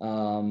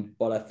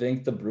 But I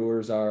think the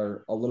Brewers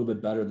are a little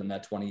bit better than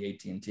that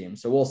 2018 team.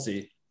 So we'll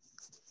see.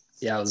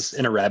 Yeah, I was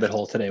in a rabbit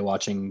hole today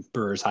watching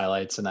Brewers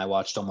highlights, and I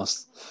watched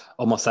almost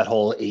that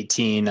whole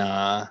 18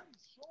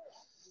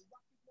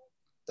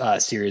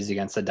 series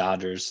against the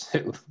Dodgers.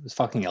 It was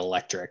fucking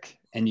electric.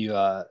 And you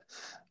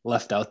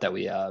left out that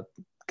we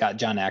got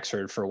John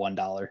Axford for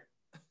 $1.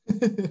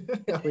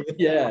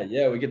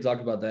 Yeah, we could talk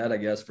about that, I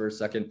guess, for a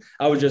second.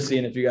 I was just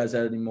seeing if you guys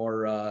had any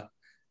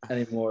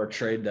more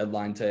trade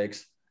deadline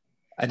takes.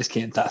 I just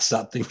can't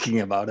stop thinking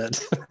about it.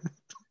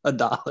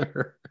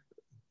 $1.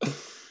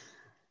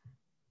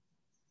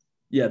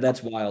 Yeah,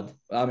 that's wild.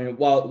 I mean,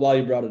 while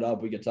you brought it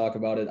up, we could talk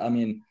about it. I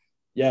mean,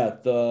 yeah,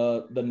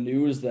 the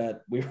news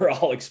that we were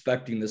all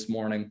expecting this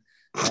morning,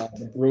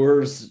 the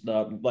Brewers,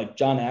 like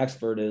John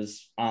Axford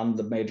is on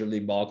the Major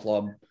League Ball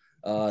Club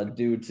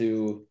due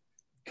to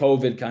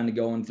COVID kind of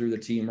going through the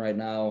team right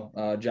now.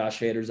 Josh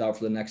Hader's out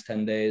for the next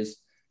 10 days.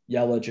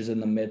 Yelich is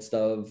in the midst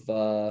of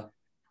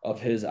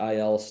his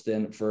IL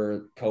stint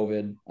for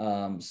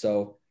COVID.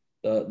 So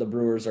the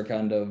Brewers are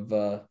kind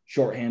of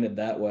shorthanded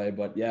that way.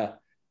 But yeah,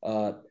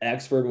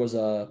 Axford was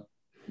a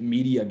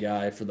media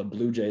guy for the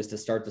Blue Jays to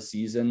start the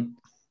season.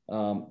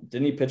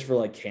 Didn't he pitch for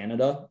like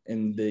Canada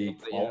in the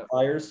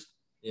qualifiers?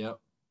 Yeah.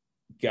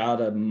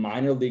 Got a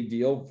minor league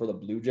deal for the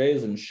Blue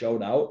Jays and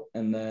showed out.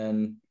 And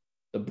then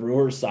the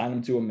Brewers signed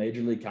him to a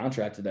major league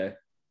contract today.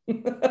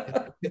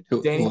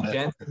 Danny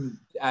Jensen,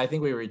 I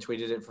think we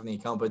retweeted it from the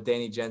account, but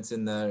Danny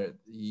Jensen,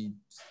 he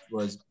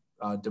was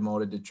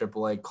demoted to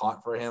AAA,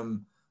 caught for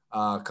him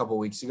a couple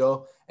weeks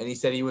ago, and he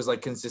said he was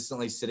like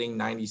consistently sitting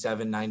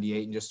 97,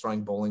 98 and just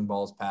throwing bowling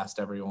balls past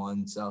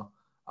everyone. So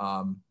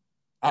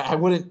I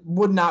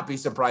would not be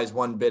surprised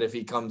one bit if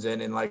he comes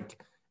in and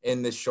like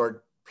in this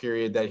short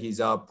period that he's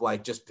up,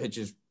 like just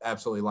pitches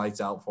absolutely lights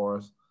out for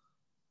us.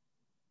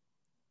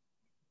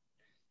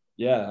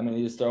 Yeah, I mean,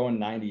 he's throwing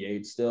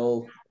 98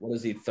 still. What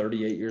is he,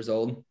 38 years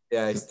old?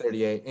 Yeah, he's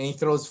 38. And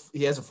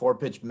he has a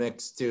 4-pitch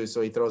mix too.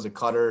 So he throws a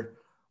cutter,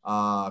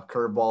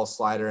 curveball,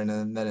 slider, and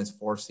then his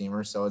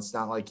 4-seamer. So it's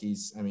not like he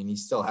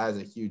still has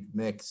a huge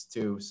mix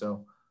too.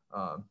 So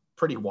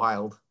pretty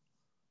wild.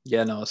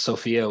 Yeah, no,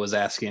 Sophia was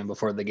asking him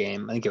before the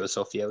game. I think it was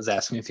Sophia was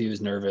asking if he was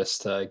nervous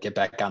to get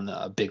back on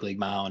the big league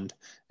mound.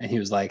 And he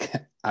was like,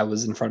 I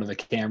was in front of a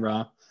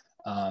camera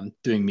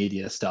doing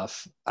media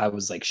stuff. I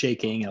was like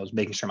shaking. I was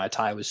making sure my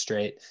tie was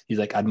straight. He's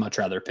like, I'd much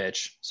rather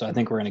pitch. So I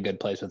think we're in a good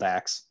place with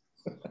Axe.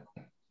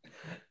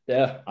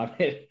 Yeah, I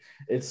mean,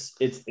 it's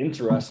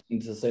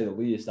interesting to say the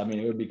least. I mean,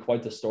 it would be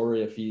quite the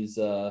story if he's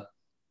a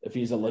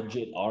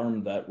legit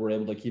arm that we're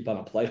able to keep on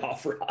a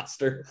playoff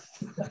roster.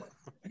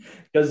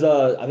 Because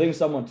I think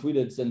someone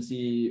tweeted since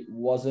he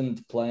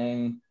wasn't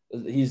playing,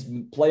 he's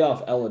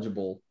playoff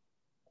eligible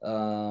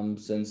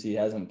since he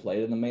hasn't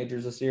played in the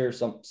majors this year.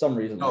 Some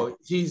reason. No,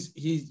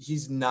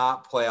 he's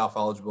not playoff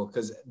eligible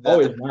because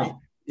he's not.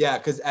 Yeah,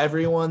 because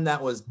everyone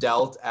that was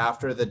dealt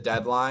after the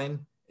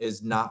deadline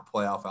is not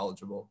playoff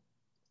eligible.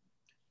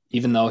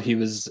 Even though he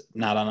was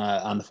not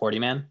on the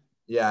 40-man?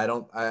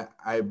 Yeah,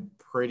 I'm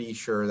pretty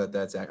sure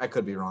that's – I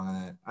could be wrong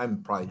on that.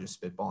 I'm probably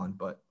just spitballing,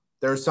 but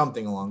There's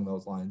something along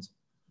those lines.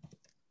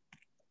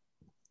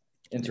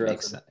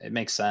 Interesting. It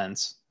makes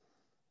sense.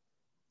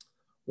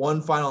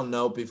 One final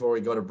note before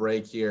we go to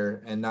break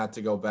here, and not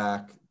to go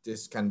back,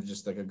 this kind of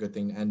just like a good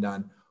thing to end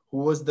on. Who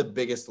was the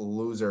biggest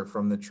loser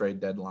from the trade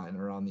deadline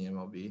around the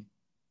MLB?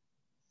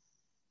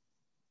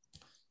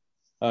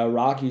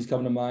 Rockies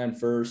come to mind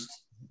first.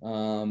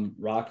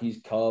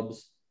 Rockies,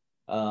 Cubs.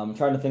 I'm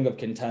trying to think of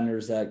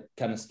contenders that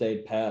kind of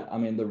stayed pat. I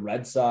mean, the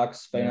Red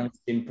Sox fans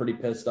seem pretty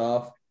pissed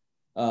off,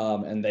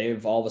 and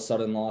they've all of a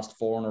sudden lost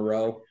 4 in a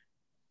row.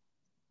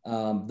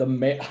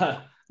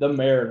 The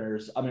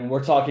Mariners. I mean,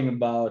 we're talking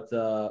about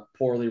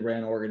poorly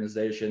ran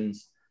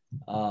organizations.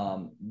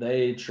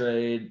 They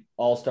trade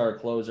all-star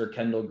closer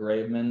Kendall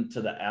Graveman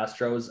to the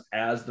Astros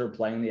as they're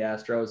playing the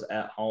Astros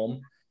at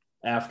home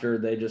after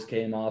they just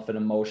came off an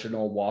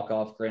emotional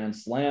walk-off grand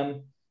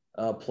slam.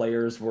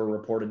 Players were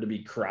reported to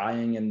be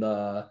crying in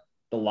the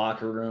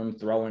locker room,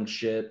 throwing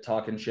shit,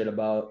 talking shit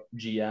about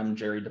GM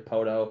Jerry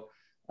Dipoto.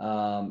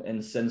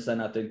 And since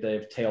then, I think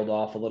they've tailed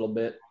off a little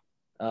bit.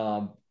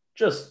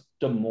 Just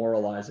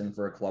demoralizing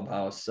for a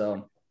clubhouse.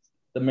 So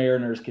the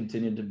Mariners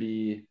continue to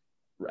be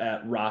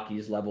at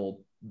Rockies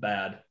level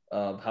bad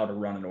of how to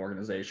run an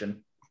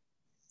organization.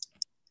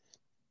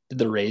 Did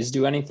the Rays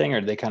do anything, or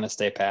did they kind of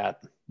stay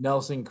pat?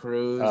 Nelson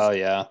Cruz. Oh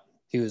yeah,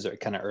 he was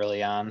kind of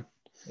early on.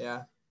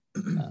 Yeah.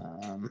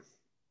 The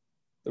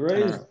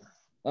Rays,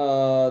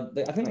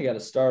 I think they got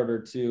a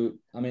starter too.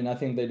 I mean, I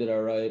think they did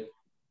all right.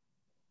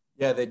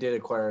 Yeah, they did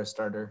acquire a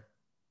starter.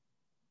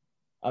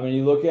 I mean,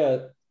 you look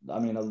at,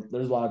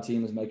 there's a lot of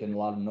teams making a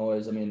lot of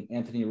noise. I mean,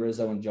 Anthony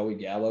Rizzo and Joey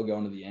Gallo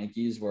going to the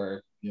Yankees,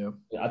 where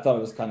I thought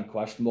it was kind of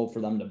questionable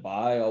for them to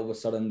buy. All of a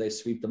sudden, they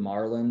sweep the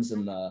Marlins,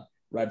 and the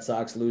Red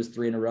Sox lose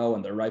 3 in a row,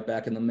 and they're right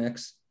back in the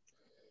mix.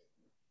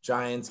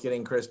 Giants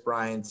getting Chris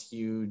Bryant's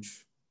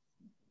huge.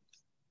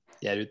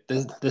 Yeah,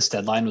 dude, this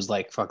deadline was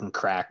like fucking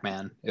crack,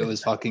 man. It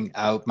was fucking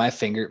out. My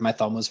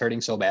thumb was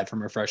hurting so bad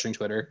from refreshing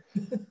Twitter.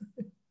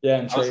 Yeah,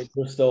 and trades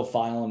were still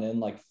filing in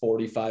like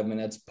 45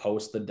 minutes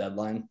post the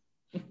deadline.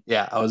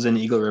 Yeah, I was in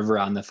Eagle River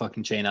on the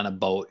fucking chain on a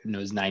boat, and it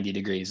was 90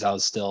 degrees. I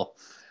was still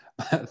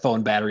 – my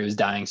phone battery was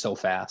dying so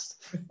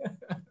fast.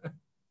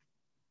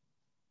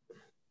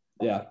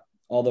 Yeah,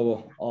 all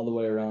the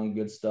way around,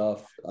 good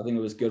stuff. I think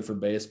it was good for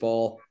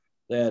baseball.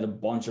 They had a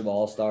bunch of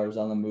all-stars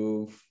on the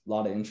move, a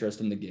lot of interest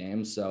in the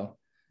game. So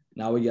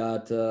now we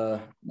got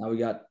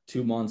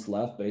 2 months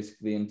left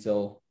basically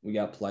until we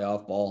got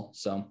playoff ball.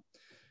 So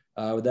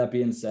with that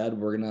being said,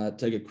 we're going to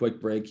take a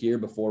quick break here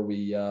before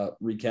we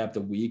recap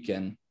the week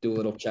and do a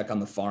little check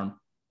on the farm.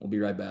 We'll be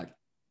right back.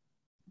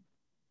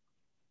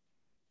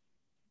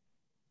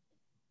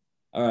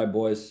 All right,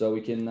 boys. So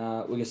we can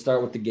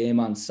start with the game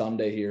on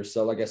Sunday here.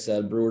 So like I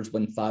said, Brewers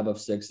win 5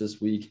 of 6 this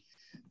week.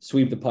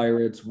 Sweep the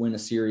Pirates, win a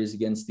series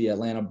against the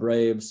Atlanta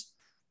Braves.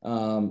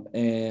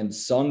 And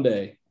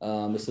Sunday,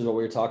 this is what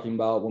we were talking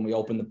about when we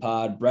opened the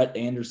pod. Brett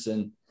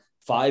Anderson,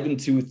 5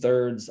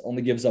 2/3,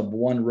 only gives up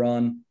 1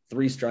 run,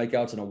 3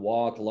 strikeouts and a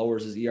walk,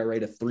 lowers his ERA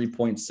to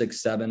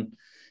 3.67.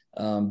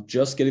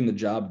 Just getting the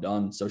job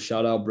done. So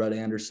shout out Brett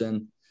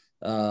Anderson.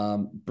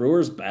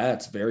 Brewers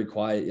bats very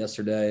quiet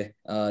yesterday.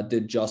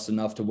 Did just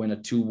enough to win a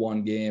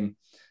 2-1 game.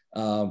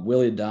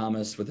 Willie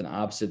Adames with an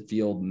opposite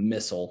field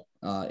missile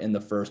in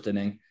the first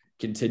inning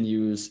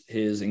continues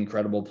his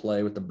incredible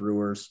play with the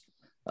Brewers.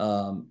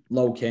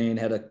 Low Kane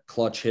had a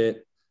clutch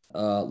hit.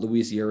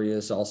 Luis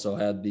Urias also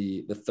had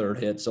the third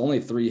hit. So only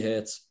 3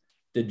 hits,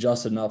 did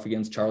just enough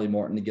against Charlie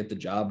Morton to get the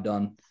job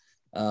done.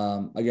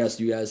 I guess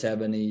you guys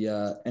have any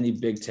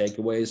big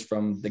takeaways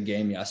from the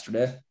game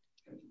yesterday?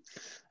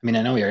 I mean,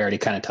 I know we already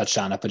kind of touched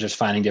on it, but just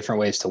finding different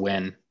ways to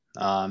win.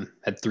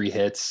 Had 3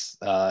 hits,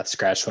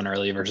 scratched one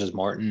early versus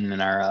Morton,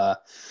 and our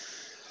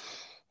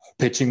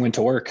pitching went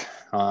to work.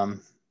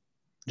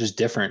 Just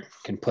different.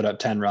 Can put up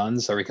 10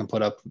 runs, or we can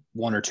put up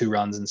 1 or 2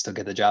 runs and still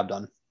get the job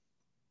done.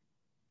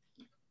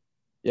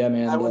 Yeah,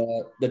 man.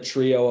 The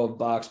trio of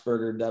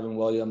Boxberger, Devin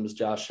Williams,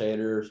 Josh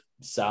Hader,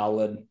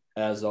 solid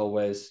as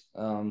always.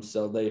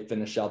 So they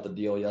finished out the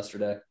deal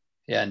yesterday.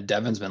 Yeah, and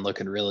Devin's been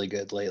looking really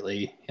good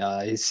lately.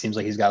 He seems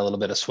like he's got a little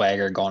bit of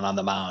swagger going on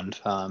the mound.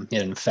 He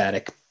had an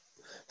emphatic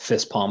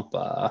fist pump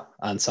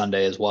on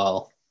Sunday as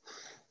well.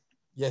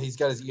 Yeah, he's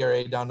got his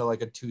ERA down to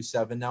like a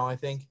 2.7 now, I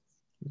think.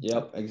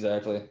 Yep,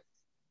 exactly.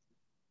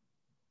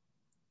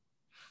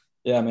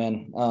 Yeah,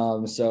 man.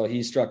 So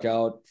he struck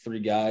out 3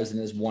 guys in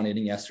his 1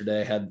 inning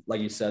yesterday. Had, like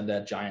you said,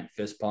 that giant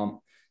fist pump.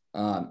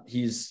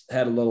 He's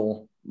had a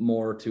little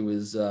more to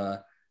his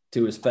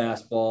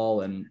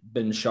fastball and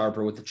been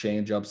sharper with the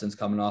changeup since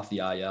coming off the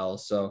IL.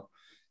 So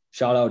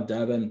shout out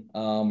Devin.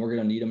 We're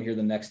gonna need him here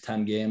the next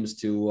 10 games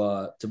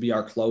to be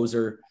our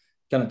closer.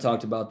 Kind of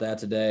talked about that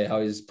today,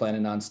 how he's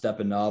planning on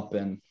stepping up,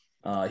 and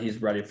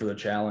he's ready for the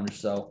challenge.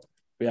 So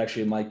we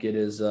actually might get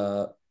his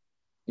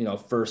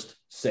first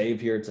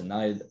save here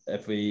tonight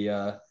if we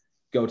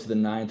go to the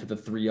 9th with a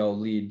 3-0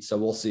 lead. So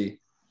we'll see.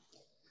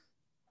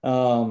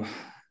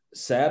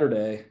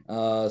 Saturday.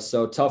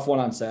 So tough one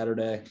on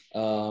Saturday.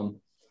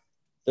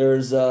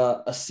 there's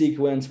a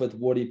sequence with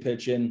Woody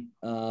pitching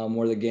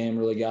where the game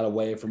really got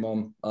away from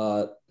him.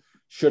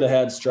 Should have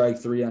had strike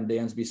 3 on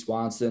Dansby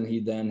Swanson. He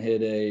then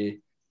hit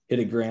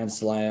a grand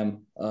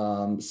slam.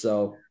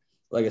 So,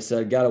 like I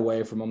said, got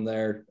away from him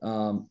there.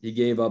 He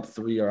gave up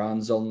 3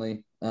 runs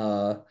only.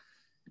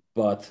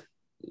 But,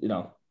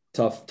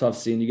 tough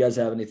scene. You guys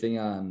have anything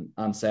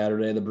on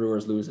Saturday? The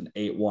Brewers lose an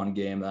 8-1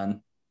 game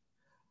then.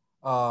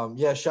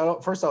 Shout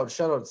out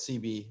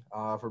CB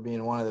for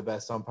being one of the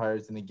best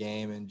umpires in the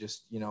game and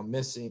just, not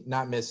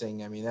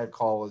missing. I mean, that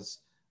call was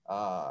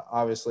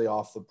obviously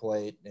off the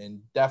plate and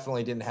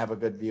definitely didn't have a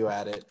good view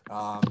at it.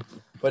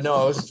 But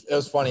no, it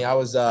was funny. I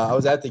was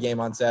at the game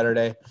on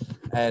Saturday,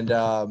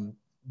 and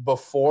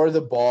before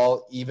the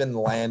ball even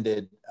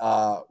landed,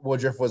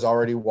 Woodruff was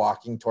already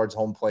walking towards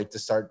home plate to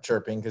start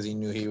chirping because he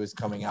knew he was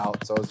coming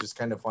out. So it was just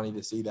kind of funny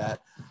to see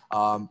that.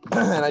 And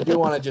I do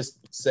want to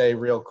just say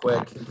real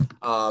quick,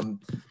 and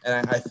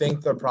I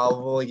think they're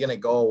probably going to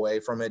go away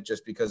from it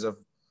just because of,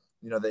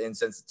 the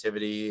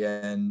insensitivity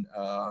and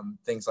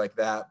things like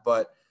that.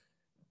 But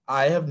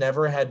I have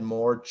never had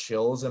more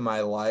chills in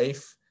my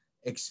life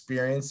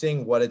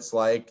experiencing what it's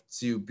like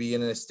to be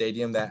in a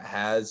stadium that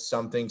has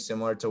something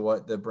similar to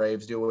what the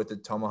Braves do with the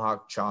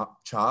Tomahawk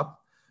chop.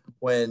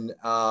 When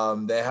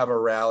they have a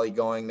rally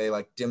going, they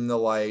like dim the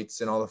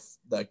lights and all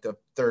the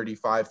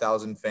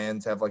 35,000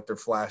 fans have like their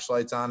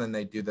flashlights on and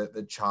they do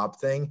the chop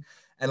thing.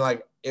 And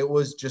like, it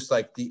was just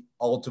like the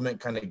ultimate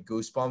kind of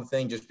goosebump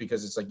thing, just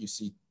because it's like, you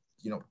see,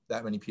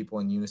 that many people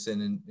in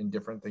unison and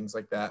different things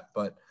like that.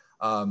 But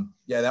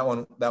that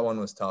one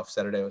was tough.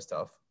 Saturday was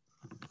tough.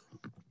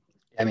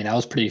 I mean, I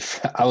was pretty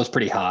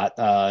hot.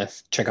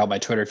 Check out my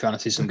Twitter if you want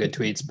to see some good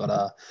tweets. But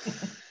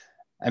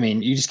I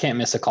mean, you just can't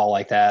miss a call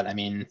like that. I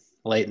mean,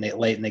 late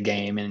in the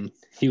game, and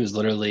he was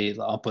literally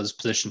up, was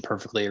positioned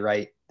perfectly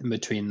right in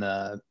between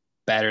the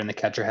batter and the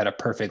catcher. Had a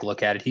perfect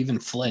look at it. He even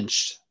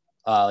flinched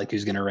like he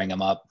was going to ring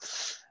him up.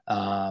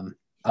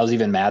 I was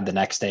even mad the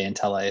next day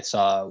until I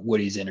saw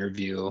Woody's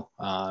interview,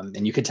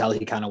 and you could tell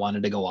he kind of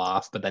wanted to go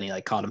off, but then he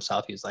like caught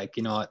himself. He was like,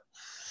 you know what?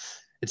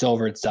 It's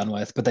over, it's done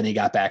with. But then he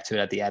got back to it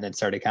at the end and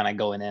started kind of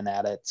going in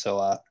at it.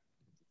 So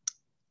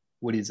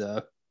Woody's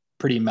a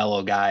pretty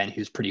mellow guy, and he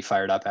was pretty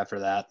fired up after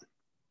that.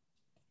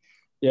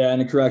 Yeah,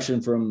 and a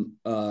correction from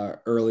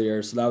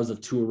earlier. So that was a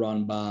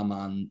 2-run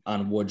bomb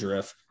on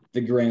Woodruff. The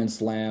grand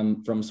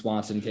slam from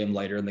Swanson came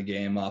later in the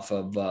game off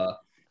of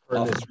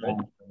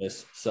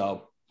Curtis.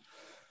 So,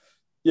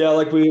 yeah,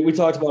 like we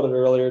talked about it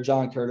earlier,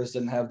 John Curtis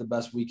didn't have the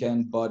best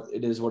weekend, but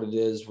it is what it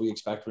is. We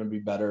expect him to be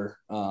better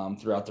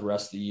throughout the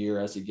rest of the year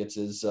as he gets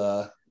his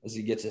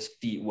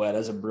feet wet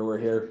as a Brewer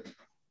here.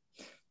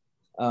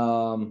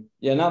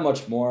 Not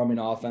much more. I mean,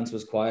 offense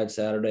was quiet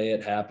Saturday.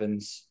 It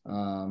happens.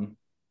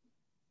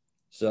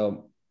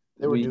 So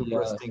they were due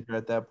for a stinker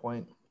at that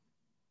point.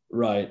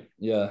 Right.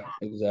 Yeah,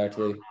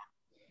 exactly.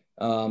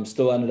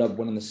 Still ended up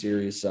winning the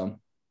series. So.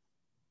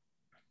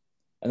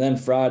 And then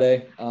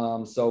Friday,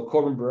 so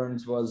Corbin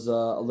Burns was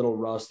a little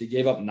rusty. He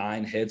gave up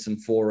 9 hits in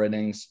 4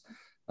 innings.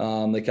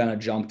 They kind of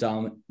jumped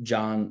on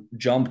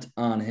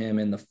him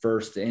in the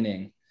first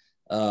inning,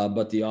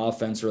 but the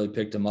offense really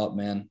picked him up,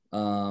 man.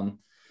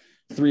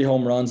 3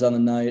 home runs on the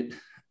night.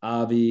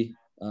 Avi,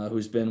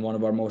 who's been one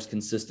of our most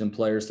consistent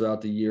players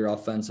throughout the year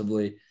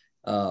offensively.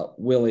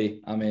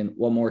 Willie, I mean,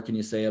 what more can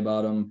you say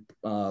about him?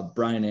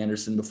 Brian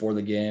Anderson before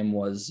the game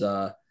was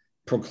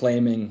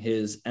proclaiming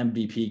his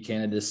MVP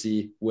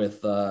candidacy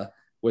with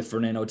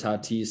Fernando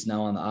Tatis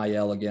now on the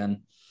IL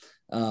again.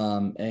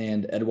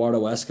 And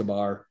Eduardo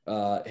Escobar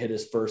hit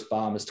his first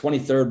bomb, his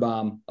 23rd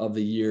bomb of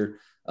the year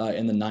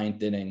in the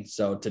 9th inning.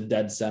 So to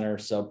dead center.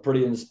 So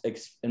pretty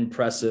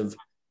impressive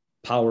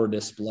power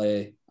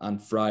display on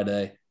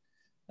Friday.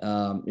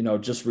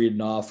 Just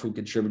reading off who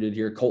contributed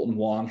here. Colton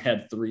Wong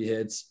had 3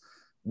 hits.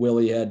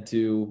 Willie had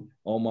 2,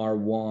 Omar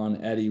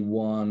 1, Eddie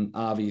 1,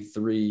 Avi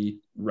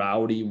 3,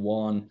 Rowdy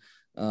 1.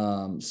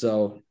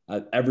 So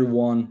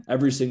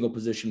every single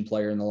position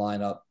player in the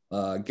lineup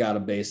got a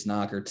base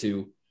knock or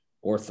 2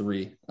 or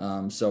 3.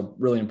 So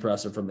really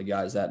impressive from the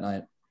guys that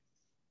night.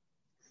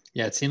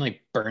 Yeah, it seemed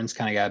like Burns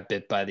kind of got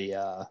bit by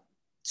the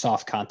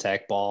soft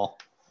contact ball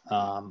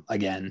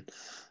again.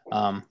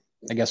 I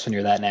guess when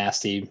you're that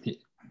nasty,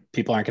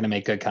 people aren't going to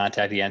make good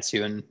contact against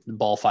you, and the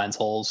ball finds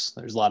holes.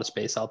 There's a lot of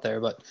space out there,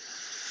 but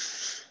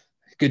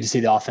good to see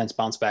the offense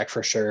bounce back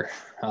for sure.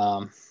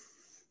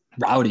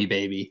 Rowdy,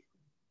 baby.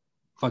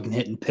 Fucking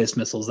hitting piss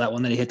missiles. That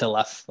one that he hit to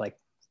left, like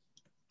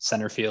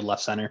center field,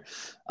 left center,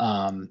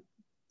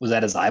 was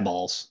at his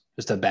eyeballs.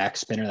 Just a back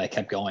spinner that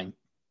kept going.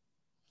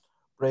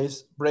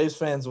 Braves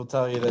fans will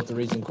tell you that the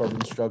reason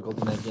Corbin struggled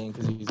in that game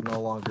because he's no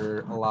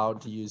longer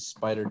allowed to use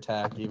spider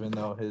tack, even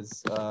though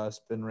his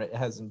spin rate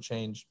hasn't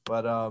changed.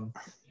 But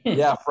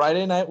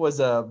Friday night was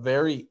a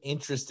very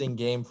interesting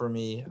game for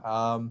me.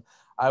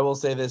 I will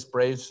say this: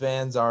 Braves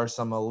fans are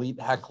some elite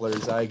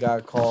hecklers. I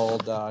got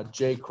called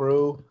J.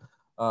 Crew,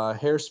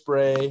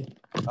 hairspray,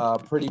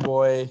 pretty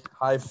boy,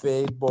 high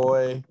fade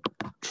boy.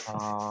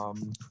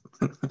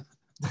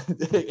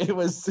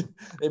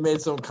 they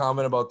made some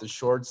comment about the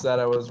shorts that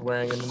I was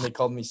wearing, and then they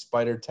called me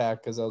Spider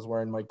Tack because I was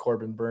wearing my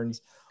Corbin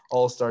Burns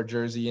All-Star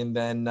jersey. And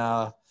then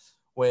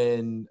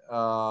when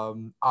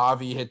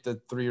Avi hit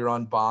the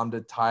 3-run bomb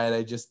to tie it,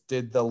 I just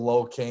did the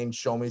low Kane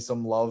show me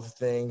some love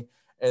thing.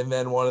 And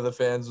then one of the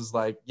fans was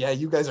like, yeah,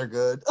 you guys are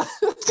good.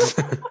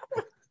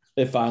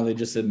 They finally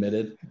just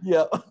admitted.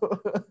 Yeah.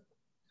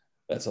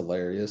 That's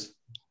hilarious.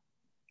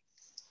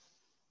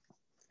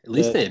 At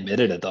least they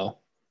admitted it, though.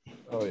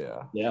 Oh,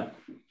 yeah. Yeah.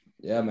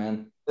 Yeah,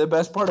 man. The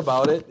best part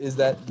about it is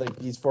that like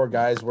these 4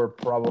 guys were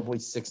probably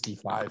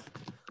 65.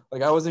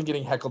 Like I wasn't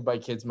getting heckled by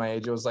kids my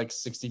age. It was like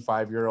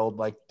 65-year-old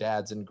like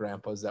dads and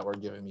grandpas that were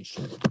giving me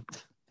shit.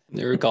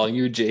 They were calling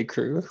you J.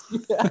 Crew.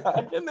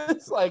 Yeah, and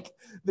it's like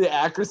the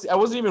accuracy. I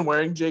wasn't even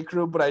wearing J.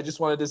 Crew, but I just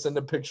wanted to send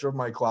a picture of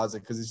my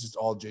closet because it's just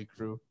all J.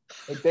 Crew.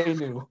 Like they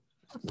knew.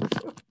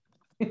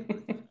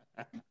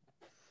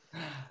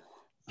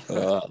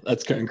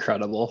 That's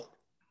incredible.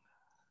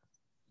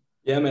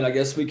 Yeah, man. I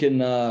guess we can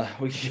go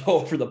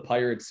over the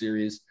Pirate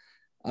series.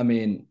 I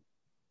mean,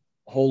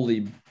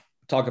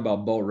 talk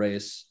about boat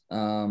race.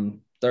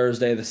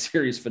 Thursday, the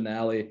series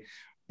finale.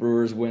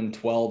 Brewers win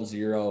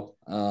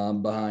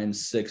 12-0 behind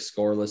 6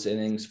 scoreless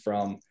innings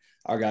from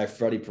our guy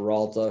Freddie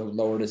Peralta, who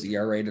lowered his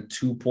ERA to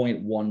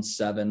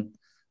 2.17,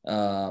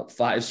 5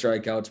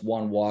 strikeouts,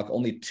 1 walk,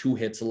 only 2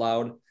 hits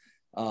allowed.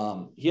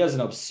 He has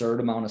an absurd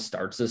amount of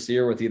starts this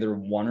year with either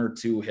 1 or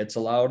 2 hits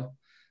allowed.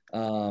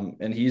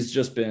 And he's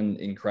just been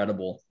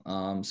incredible.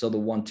 So the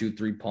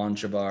 1-2-3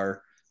 punch of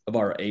our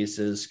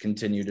aces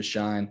continue to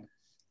shine.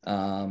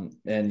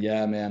 And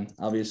yeah, man,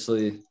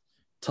 obviously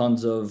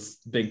tons of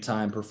big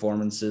time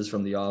performances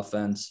from the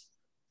offense.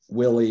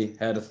 Willie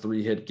had a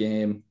 3-hit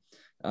game.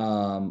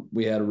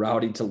 We had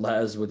Rowdy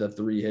Tellez with a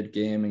 3-hit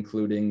game,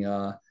 including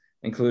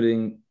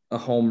a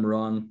home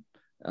run.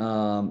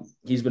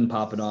 He's been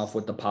popping off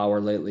with the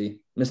power lately.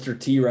 Mr.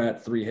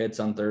 T-Rat 3 hits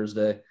on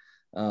Thursday.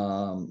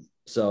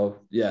 So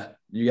yeah,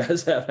 you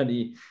guys have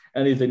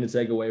anything to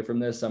take away from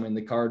this? I mean,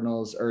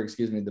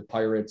 the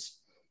Pirates,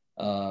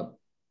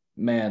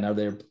 man, are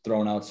they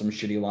throwing out some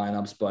shitty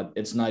lineups, but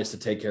it's nice to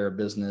take care of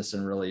business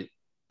and really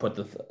put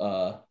the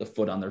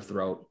foot on their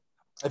throat.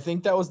 I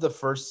think that was the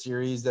first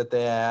series that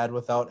they had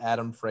without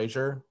Adam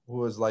Frazier, who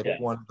was like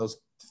one of those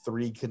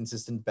 3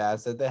 consistent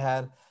bats that they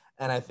had.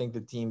 And I think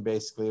the team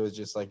basically was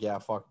just like, yeah,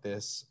 fuck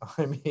this.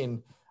 I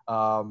mean,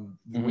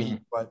 we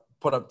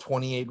put up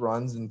 28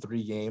 runs in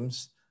 3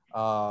 games.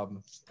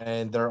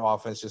 And their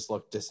offense just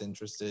looked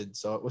disinterested.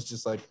 So it was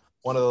just like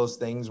one of those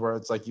things where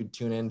it's like you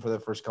tune in for the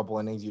first couple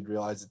innings, you'd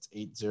realize it's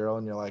 8-0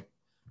 and you're like,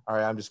 all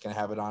right, I'm just going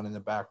to have it on in the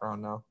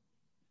background now.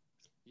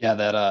 Yeah,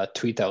 that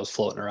tweet that was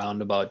floating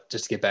around about,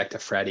 just to get back to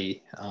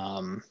Freddie.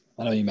 I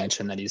know you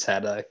mentioned that he's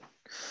had a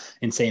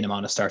insane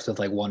amount of starts with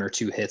like 1 or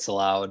 2 hits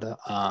allowed.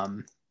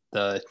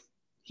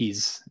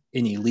 He's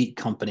in elite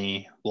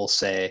company, we'll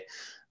say.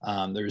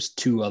 There's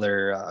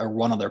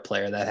one other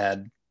player that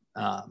had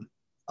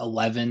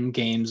 11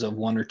 games of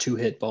 1 or 2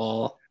 hit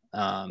ball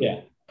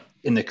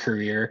in the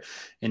career,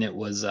 and it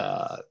was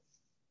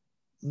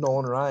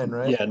Nolan Ryan,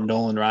 right? Yeah,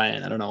 Nolan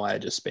Ryan. I don't know why I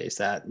just spaced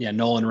that. Yeah,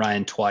 Nolan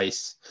Ryan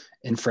twice,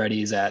 and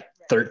Freddie's at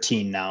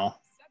 13 now,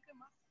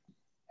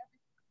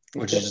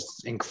 which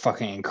is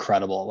fucking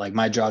incredible. Like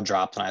my jaw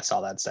dropped when I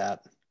saw that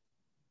stat.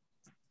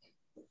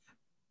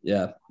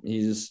 Yeah,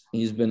 he's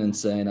been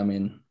insane. I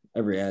mean,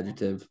 every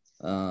adjective.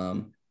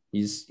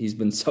 He's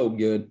been so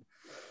good.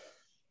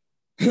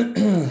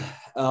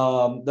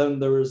 Then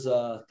there was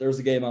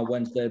a game on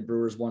Wednesday.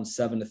 Brewers won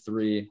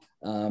 7-3.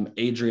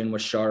 Adrian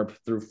was sharp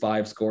through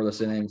 5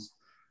 scoreless innings.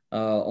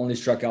 Only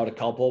struck out a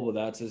couple, but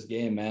that's his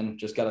game, man.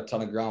 Just got a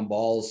ton of ground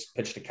balls,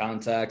 pitch to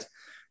contact.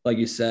 Like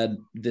you said,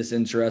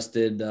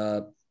 disinterested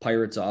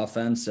Pirates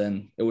offense,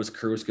 and it was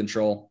cruise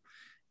control.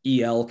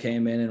 EL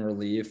came in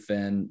relief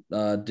and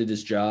did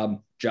his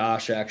job.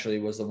 Josh actually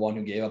was the one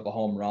who gave up a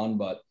home run,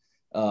 but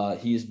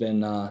he's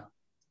been I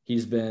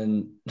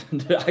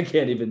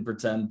can't even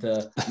pretend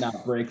to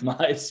not break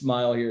my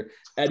smile here.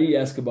 Eddie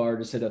Escobar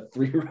just hit a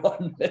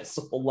 3-run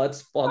missile.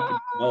 Let's fucking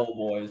go,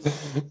 boys.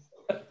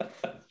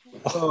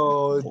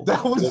 Oh,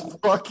 that was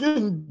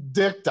fucking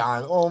dick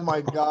time. Oh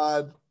my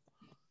god.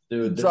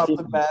 Dude, dropped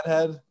the bat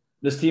head.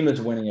 This team is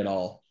winning it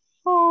all.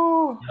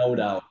 Oh, no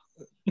doubt.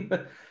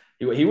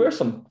 He wears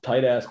some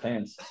tight ass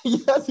pants.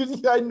 Yeah,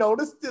 dude, I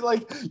noticed it.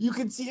 Like you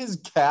could see his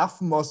calf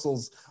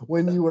muscles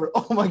when you were.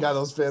 Oh my god,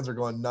 those fans are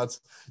going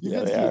nuts. You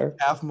can see his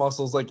calf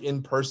muscles like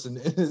in person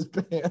in his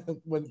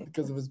pants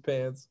because of his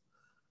pants.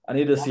 I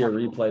need to see a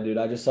replay, dude.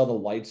 I just saw the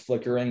lights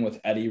flickering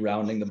with Eddie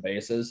rounding the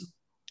bases,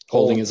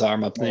 holding his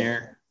arm up in the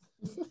air.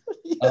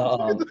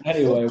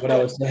 Anyway, what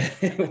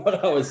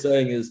I was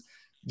saying is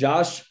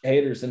Josh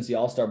Hader, since the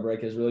All-Star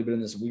break, has really been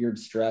in this weird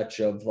stretch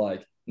of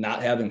like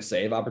not having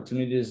save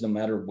opportunities no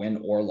matter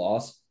win or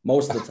loss.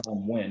 Most of the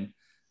time win.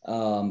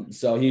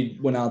 So he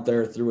went out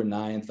there, threw a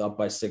 9th, up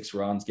by 6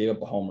 runs, gave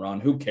up a home run.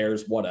 Who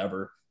cares?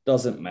 Whatever.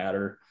 Doesn't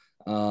matter.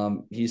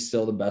 He's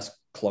still the best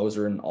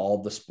closer in all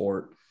of the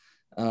sport.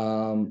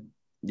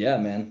 Yeah,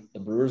 man. The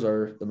Brewers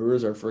are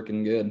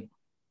freaking good.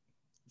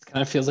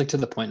 kind of feels like to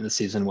the point in the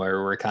season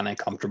where we're kind of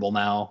comfortable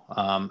now.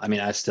 I mean,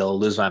 I still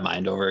lose my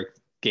mind over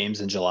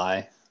games in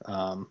July,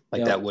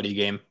 that Woody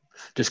game.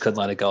 Just couldn't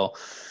let it go.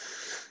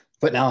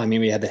 But now, I mean,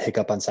 we had the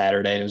hiccup on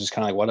Saturday. It was just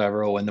kind of like,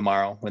 whatever, we'll win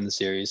tomorrow, win the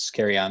series,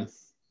 carry on.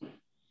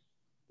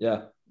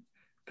 Yeah,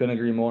 couldn't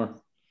agree more.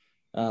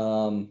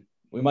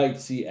 We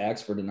might see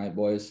Axford tonight,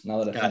 boys.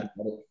 Now that I think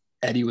about it.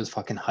 Eddie was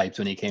fucking hyped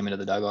when he came into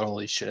the dugout.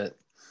 Holy shit.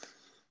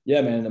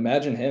 Yeah, man.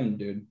 Imagine him,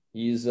 dude.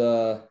 He's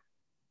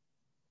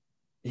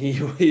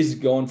he's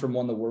going from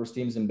one of the worst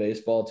teams in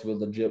baseball to a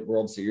legit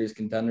World Series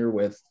contender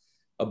with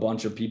a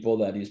bunch of people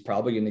that he's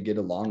probably going to get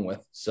along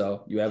with.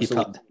 So you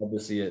absolutely love to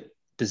see it.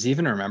 Does he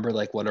even remember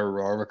like what a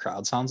roar of a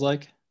crowd sounds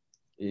like?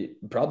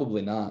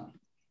 Probably not.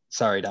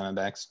 Sorry,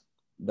 Diamondbacks.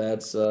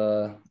 That's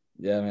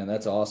yeah, man.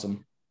 That's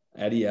awesome.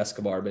 Eddie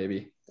Escobar,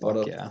 baby. What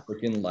a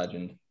freaking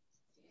legend.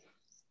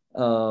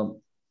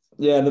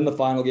 Yeah, and then the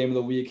final game of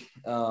the week,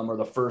 or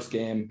the first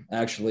game,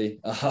 actually,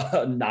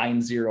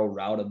 9-0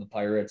 rout of the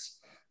Pirates.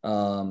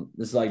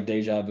 This is like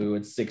deja vu.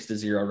 It's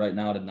 6-0 right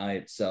now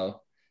tonight.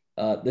 So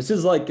this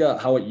is like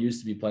how it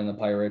used to be playing the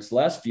Pirates. The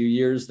last few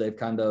years, they've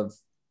kind of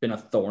been a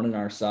thorn in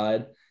our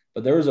side.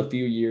 But there was a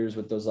few years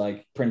with those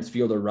like Prince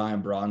Fielder,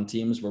 Ryan Braun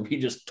teams where we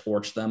just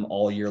torched them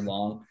all year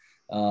long.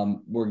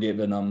 We're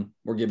giving them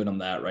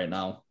that right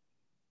now.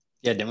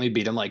 Yeah, didn't we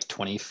beat them like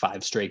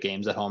 25 straight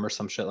games at home or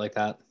some shit like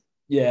that?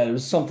 Yeah, it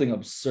was something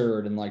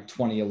absurd in like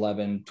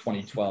 2011,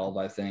 2012,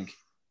 I think.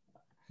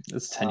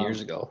 It's 10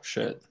 years ago.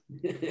 Shit.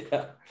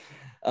 Yeah.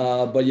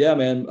 But yeah,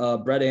 man,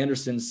 Brett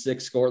Anderson's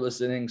 6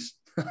 scoreless innings.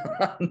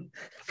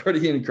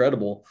 Pretty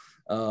incredible.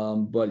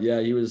 But yeah,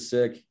 he was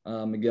sick.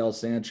 Miguel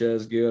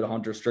Sanchez, good.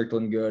 Hunter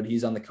Strickland, good.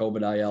 He's on the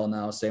COVID IL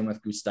now. Same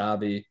with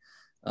Gustavi.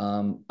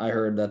 I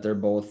heard that they're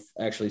both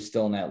actually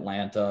still in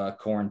Atlanta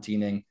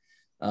quarantining.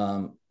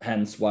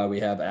 Hence why we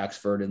have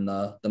Axford in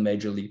the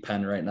major league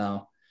pen right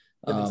now.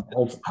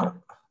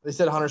 They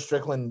said Hunter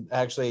Strickland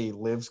actually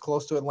lives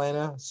close to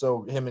Atlanta,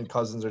 so him and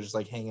Cousins are just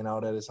like hanging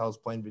out at his house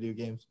playing video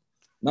games.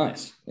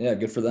 Nice. Yeah,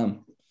 good for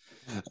them.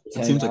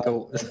 It seems like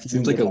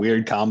a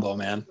weird combo,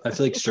 man. I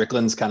feel like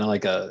Strickland's kind of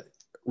like a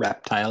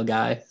reptile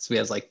guy, so he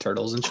has like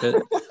turtles and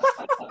shit.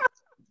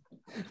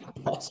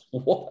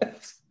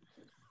 What?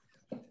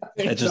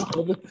 Hangs out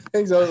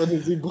with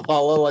his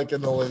iguana like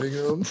in the living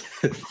room.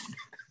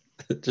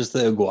 Just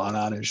the iguana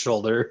on his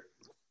shoulder.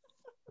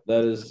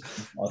 That is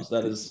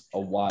a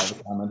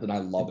wild comment, and I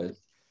love it.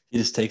 He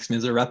just takes me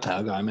as a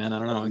reptile guy, man. I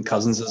don't know. And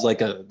Cousins is like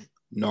a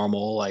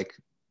normal, like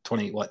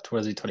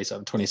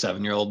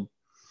 27-year-old.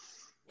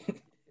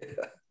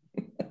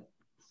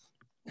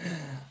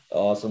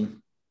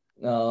 Awesome.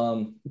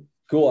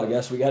 Cool. I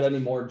guess we got any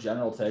more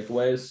general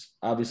takeaways?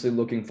 Obviously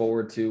looking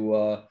forward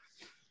to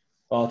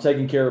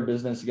taking care of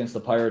business against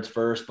the Pirates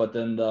first, but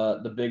then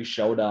the big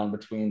showdown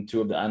between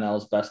two of the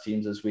NL's best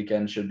teams this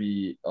weekend should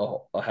be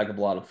a heck of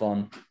a lot of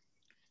fun.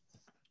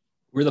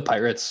 Were the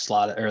Pirates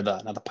slotted, or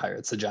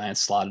the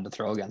Giants slotted to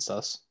throw against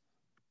us?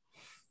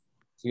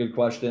 It's a good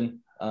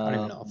question. I don't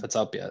even know if it's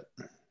up yet.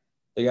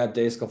 They got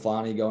Dave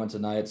Sclafani going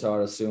tonight, so I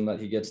would assume that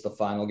he gets the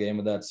final game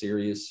of that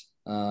series.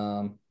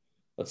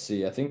 Let's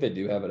see. I think they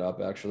do have it up,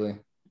 actually.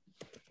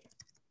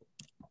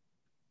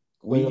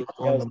 Oh,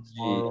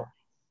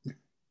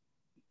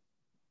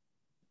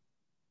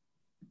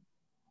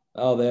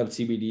 they have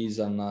TBDs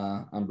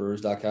on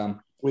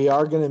Brewers.com. We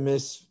are going to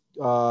miss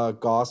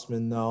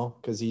Gossman, though,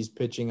 because he's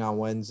pitching on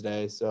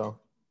Wednesday. So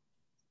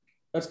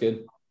that's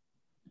good.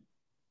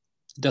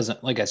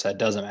 Doesn't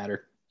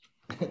matter.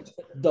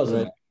 Doesn't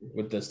matter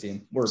with this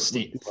team. It's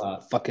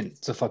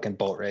a fucking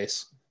boat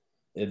race.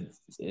 It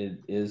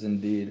is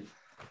indeed.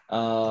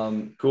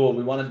 Cool.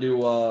 We want to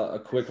do a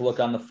quick look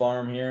on the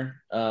farm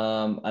here.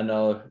 I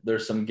know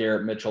there's some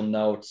Garrett Mitchell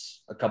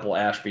notes, a couple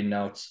Ashby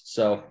notes.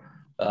 So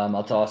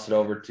I'll toss it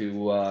over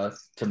to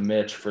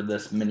Mitch for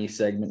this mini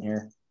segment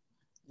here.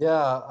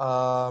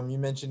 Yeah, you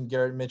mentioned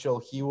Garrett Mitchell.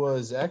 He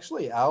was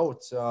actually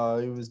out.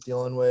 He was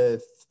dealing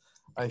with,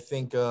 I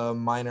think, a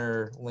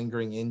minor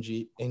lingering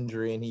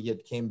injury, and he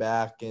came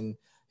back and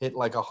hit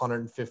like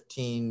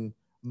 115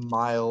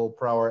 mile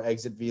per hour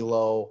exit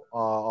velo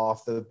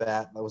off the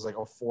bat. That was like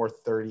a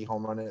 430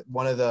 home run.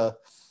 One of the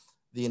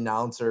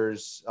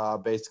announcers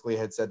basically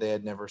had said they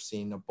had never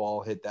seen a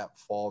ball hit that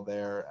fall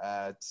there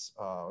at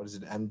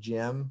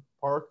MGM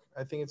Park,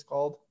 I think it's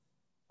called,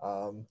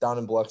 down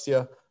in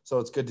Biloxia. So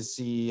it's good to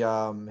see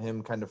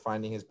him kind of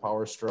finding his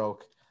power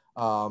stroke.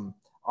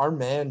 Our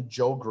man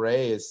Joe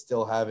Gray is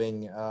still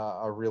having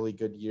a really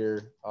good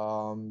year.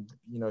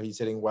 He's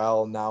hitting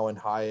well now in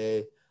high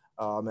A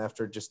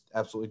after just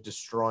absolutely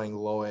destroying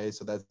low A.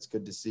 So that's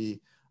good to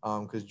see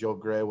because Joe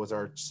Gray was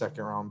our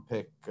second round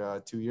pick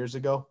 2 years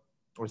ago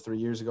or 3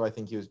 years ago. I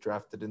think he was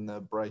drafted in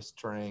the Bryce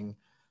Trang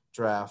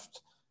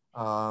draft.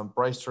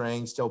 Bryce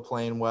Trang still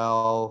playing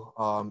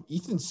well.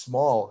 Ethan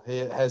Small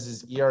has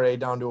his ERA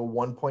down to a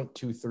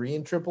 1.23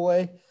 in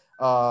AAA.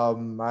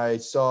 I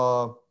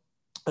saw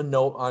a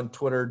note on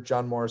Twitter.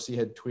 John Morrissey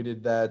had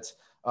tweeted that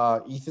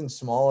Ethan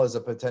Small is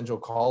a potential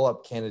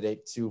call-up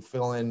candidate to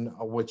fill in,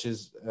 which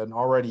is an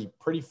already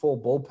pretty full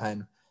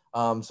bullpen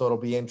So it'll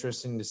be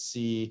interesting to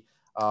see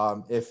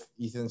if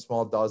Ethan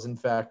Small does in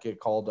fact get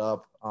called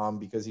up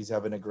because he's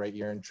having a great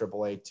year in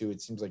AAA too.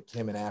 It seems like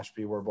him and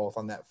Ashby were both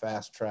on that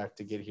fast track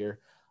to get here.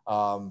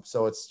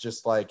 So it's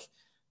just like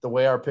the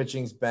way our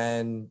pitching's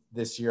been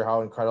this year,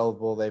 how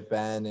incredible they've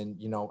been,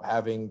 and, you know,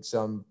 having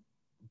some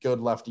good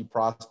lefty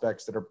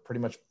prospects that are pretty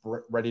much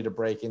ready to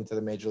break into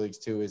the major leagues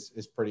too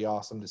is pretty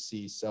awesome to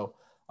see. So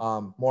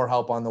more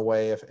help on the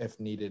way if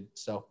needed.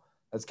 So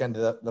that's kind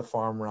of the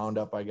farm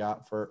roundup I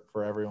got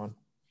for everyone.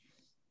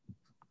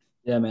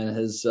 Yeah, man,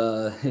 his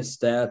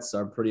stats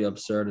are pretty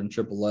absurd in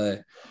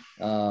AAA.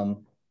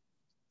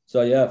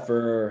 So yeah,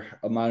 for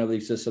a minor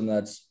league system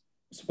that's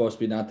supposed to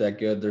be not that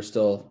good, there's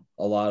still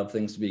a lot of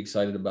things to be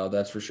excited about.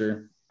 That's for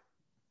sure.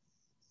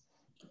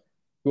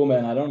 Cool,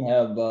 man. I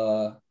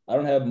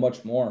don't have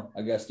much more.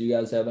 I guess. Do you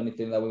guys have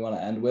anything that we want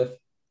to end with?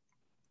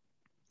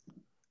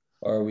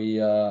 Or are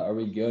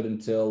we good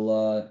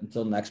until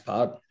next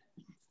pod?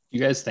 You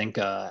guys think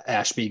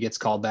Ashby gets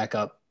called back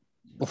up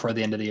before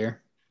the end of the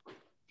year?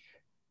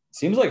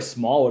 Seems like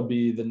Small would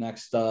be the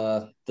next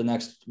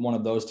one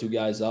of those two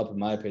guys up, in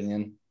my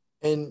opinion.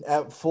 And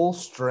at full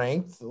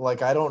strength,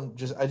 like I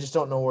just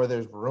don't know where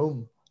there's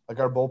room. Like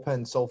our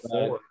bullpen's so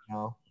full right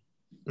now.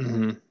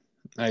 Mm-hmm.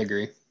 I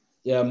agree.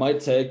 Yeah, it might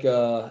take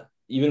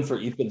even for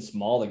Ethan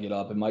Small to get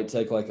up, it might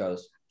take like a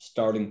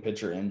starting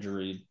pitcher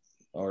injury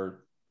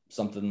or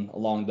something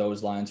along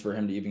those lines for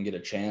him to even get a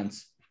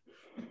chance.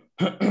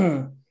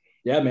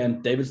 Yeah,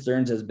 man, David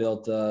Stearns has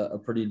built a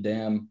pretty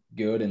damn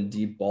good and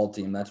deep ball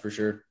team, that's for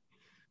sure.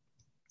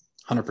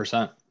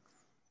 100%.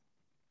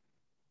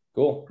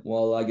 Cool.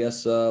 Well, I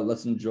guess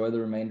let's enjoy the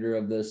remainder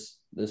of this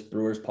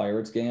Brewers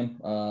Pirates game.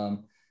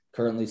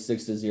 Currently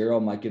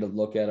 6-0. Might get a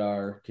look at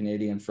our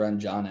Canadian friend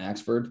John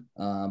Axford.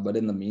 But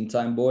in the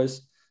meantime,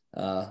 boys,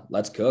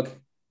 let's cook.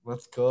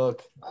 Let's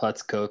cook.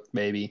 Let's cook,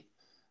 baby.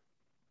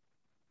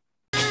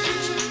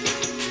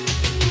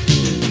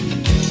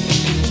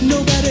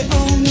 Nobody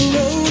on the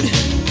road,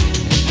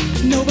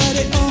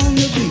 nobody on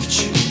the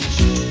beach.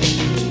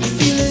 I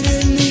feel it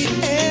in the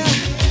air,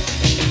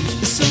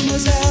 the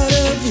summer's out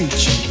of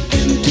reach.